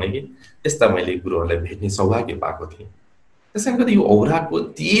बनाउने कि। त्यस्ता मैले गुरुहरूलाई भेट्ने सौभाग्य पाएको थिएँ। त्यसैले गर्दा यो औराको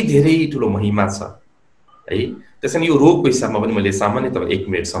यति धेरै ठुलो महिमा छ है। त्यसैले यो रोगको हिसाबमा पनि मैले सामान्यतः 1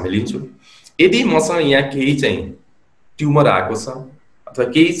 मिनट समय लिन्छु। यदि मसँग यहाँ केही चाहिँ ट्युमर आएको छ अथवा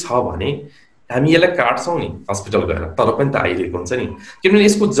केही छ भने हामी यसलाई काट्छौँ नि हस्पिटल गएर, तर पनि त आइरहेको हुन्छ नि, किनभने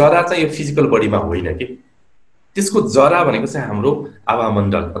यसको जरा चाहिँ यो फिजिकल बडीमा होइन कि, त्यसको जरा भनेको चाहिँ हाम्रो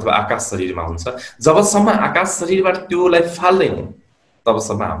आभामण्डल अथवा आकाश शरीरमा हुन्छ। जबसम्म आकाश शरीरबाट त्योलाई फाल्दैनौँ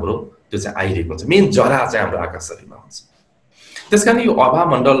तबसम्म हाम्रो त्यो चाहिँ आइरहेको हुन्छ। मेन जरा चाहिँ हाम्रो आकाश शरीरमा हुन्छ। त्यसकारण यो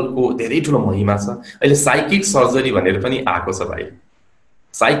आभामण्डलको धेरै ठुलो महिमा छ। अहिले साइकिक सर्जरी भनेर पनि आएको छ भाइ।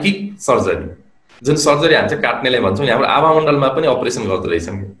 साइकिक सर्जरी, जुन सर्जरी हामी चाहिँ काट्नेलाई भन्छौँ, हाम्रो आभामण्डलमा पनि अपरेसन गर्दो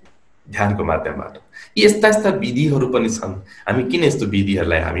रहेछन् ध्यानको माध्यमबाट। यस्ता विधिहरू पनि छन्। हामी किन यस्तो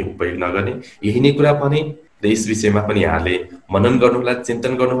विधिहरूलाई हामी उपयोग नगर्ने? यही नै कुरा भने र यस विषयमा पनि यहाँले मनन गर्नुहोला,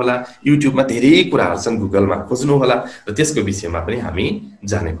 चिन्तन गर्नुहोला। युट्युबमा धेरै कुराहरू छन्, गुगलमा खोज्नुहोला र त्यसको विषयमा पनि हामी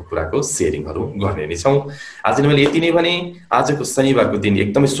जानेको कुराको सेयरिङहरू गर्ने नै छौँ। आज मैले यति नै भने। आजको शनिबारको दिन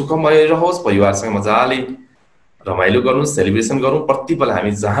एकदमै सुखमय रहोस्, परिवारसँग मजाले रमाइलो गर्नु, सेलिब्रेसन गरौँ। प्रतिपल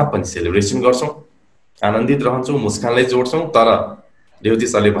हामी जहाँ पनि सेलिब्रेसन गर्छौँ, आनन्दित रहन्छौँ, मुस्कानलाई जोड्छौँ। तर देउती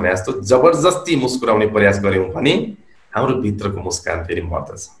सरले भने जस्तो जबरजस्ती मुस्कुराउने प्रयास गऱ्यौँ भने हाम्रो भित्रको मुस्कान फेरि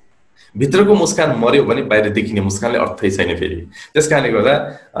मर्दछ। भित्रको मुस्कान मर्यो भने बाहिर देखिने मुस्कानले अर्थै छैन फेरि। त्यस कारणले गर्दा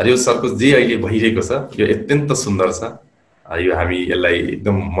यो सरको जे अहिले भइरहेको छ यो अत्यन्त सुन्दर छ। यो हामी यसलाई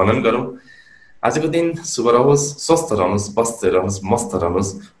एकदम मनन गरौँ। आजको दिन शुभ रहोस्, स्वस्थ रहनुहोस्, बस्दै रहनुहोस्, मस्त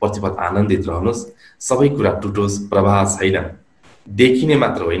रहनुहोस्, प्रतिपल आनन्दित रहनुहोस्। सबै कुरा टुटोस्, प्रवाह छैन, देखिने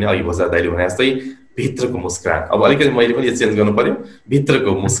मात्र होइन। अघि भोजा दाइले भने जस्तै भित्रको मुस्कान, अब अलिकति मैले पनि यो चेन्ज गर्नु पर्यो,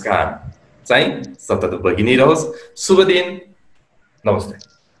 भित्रको मुस्कान चाहिँ सतत बगि नै रहोस्। शुभ दिन, नमस्ते।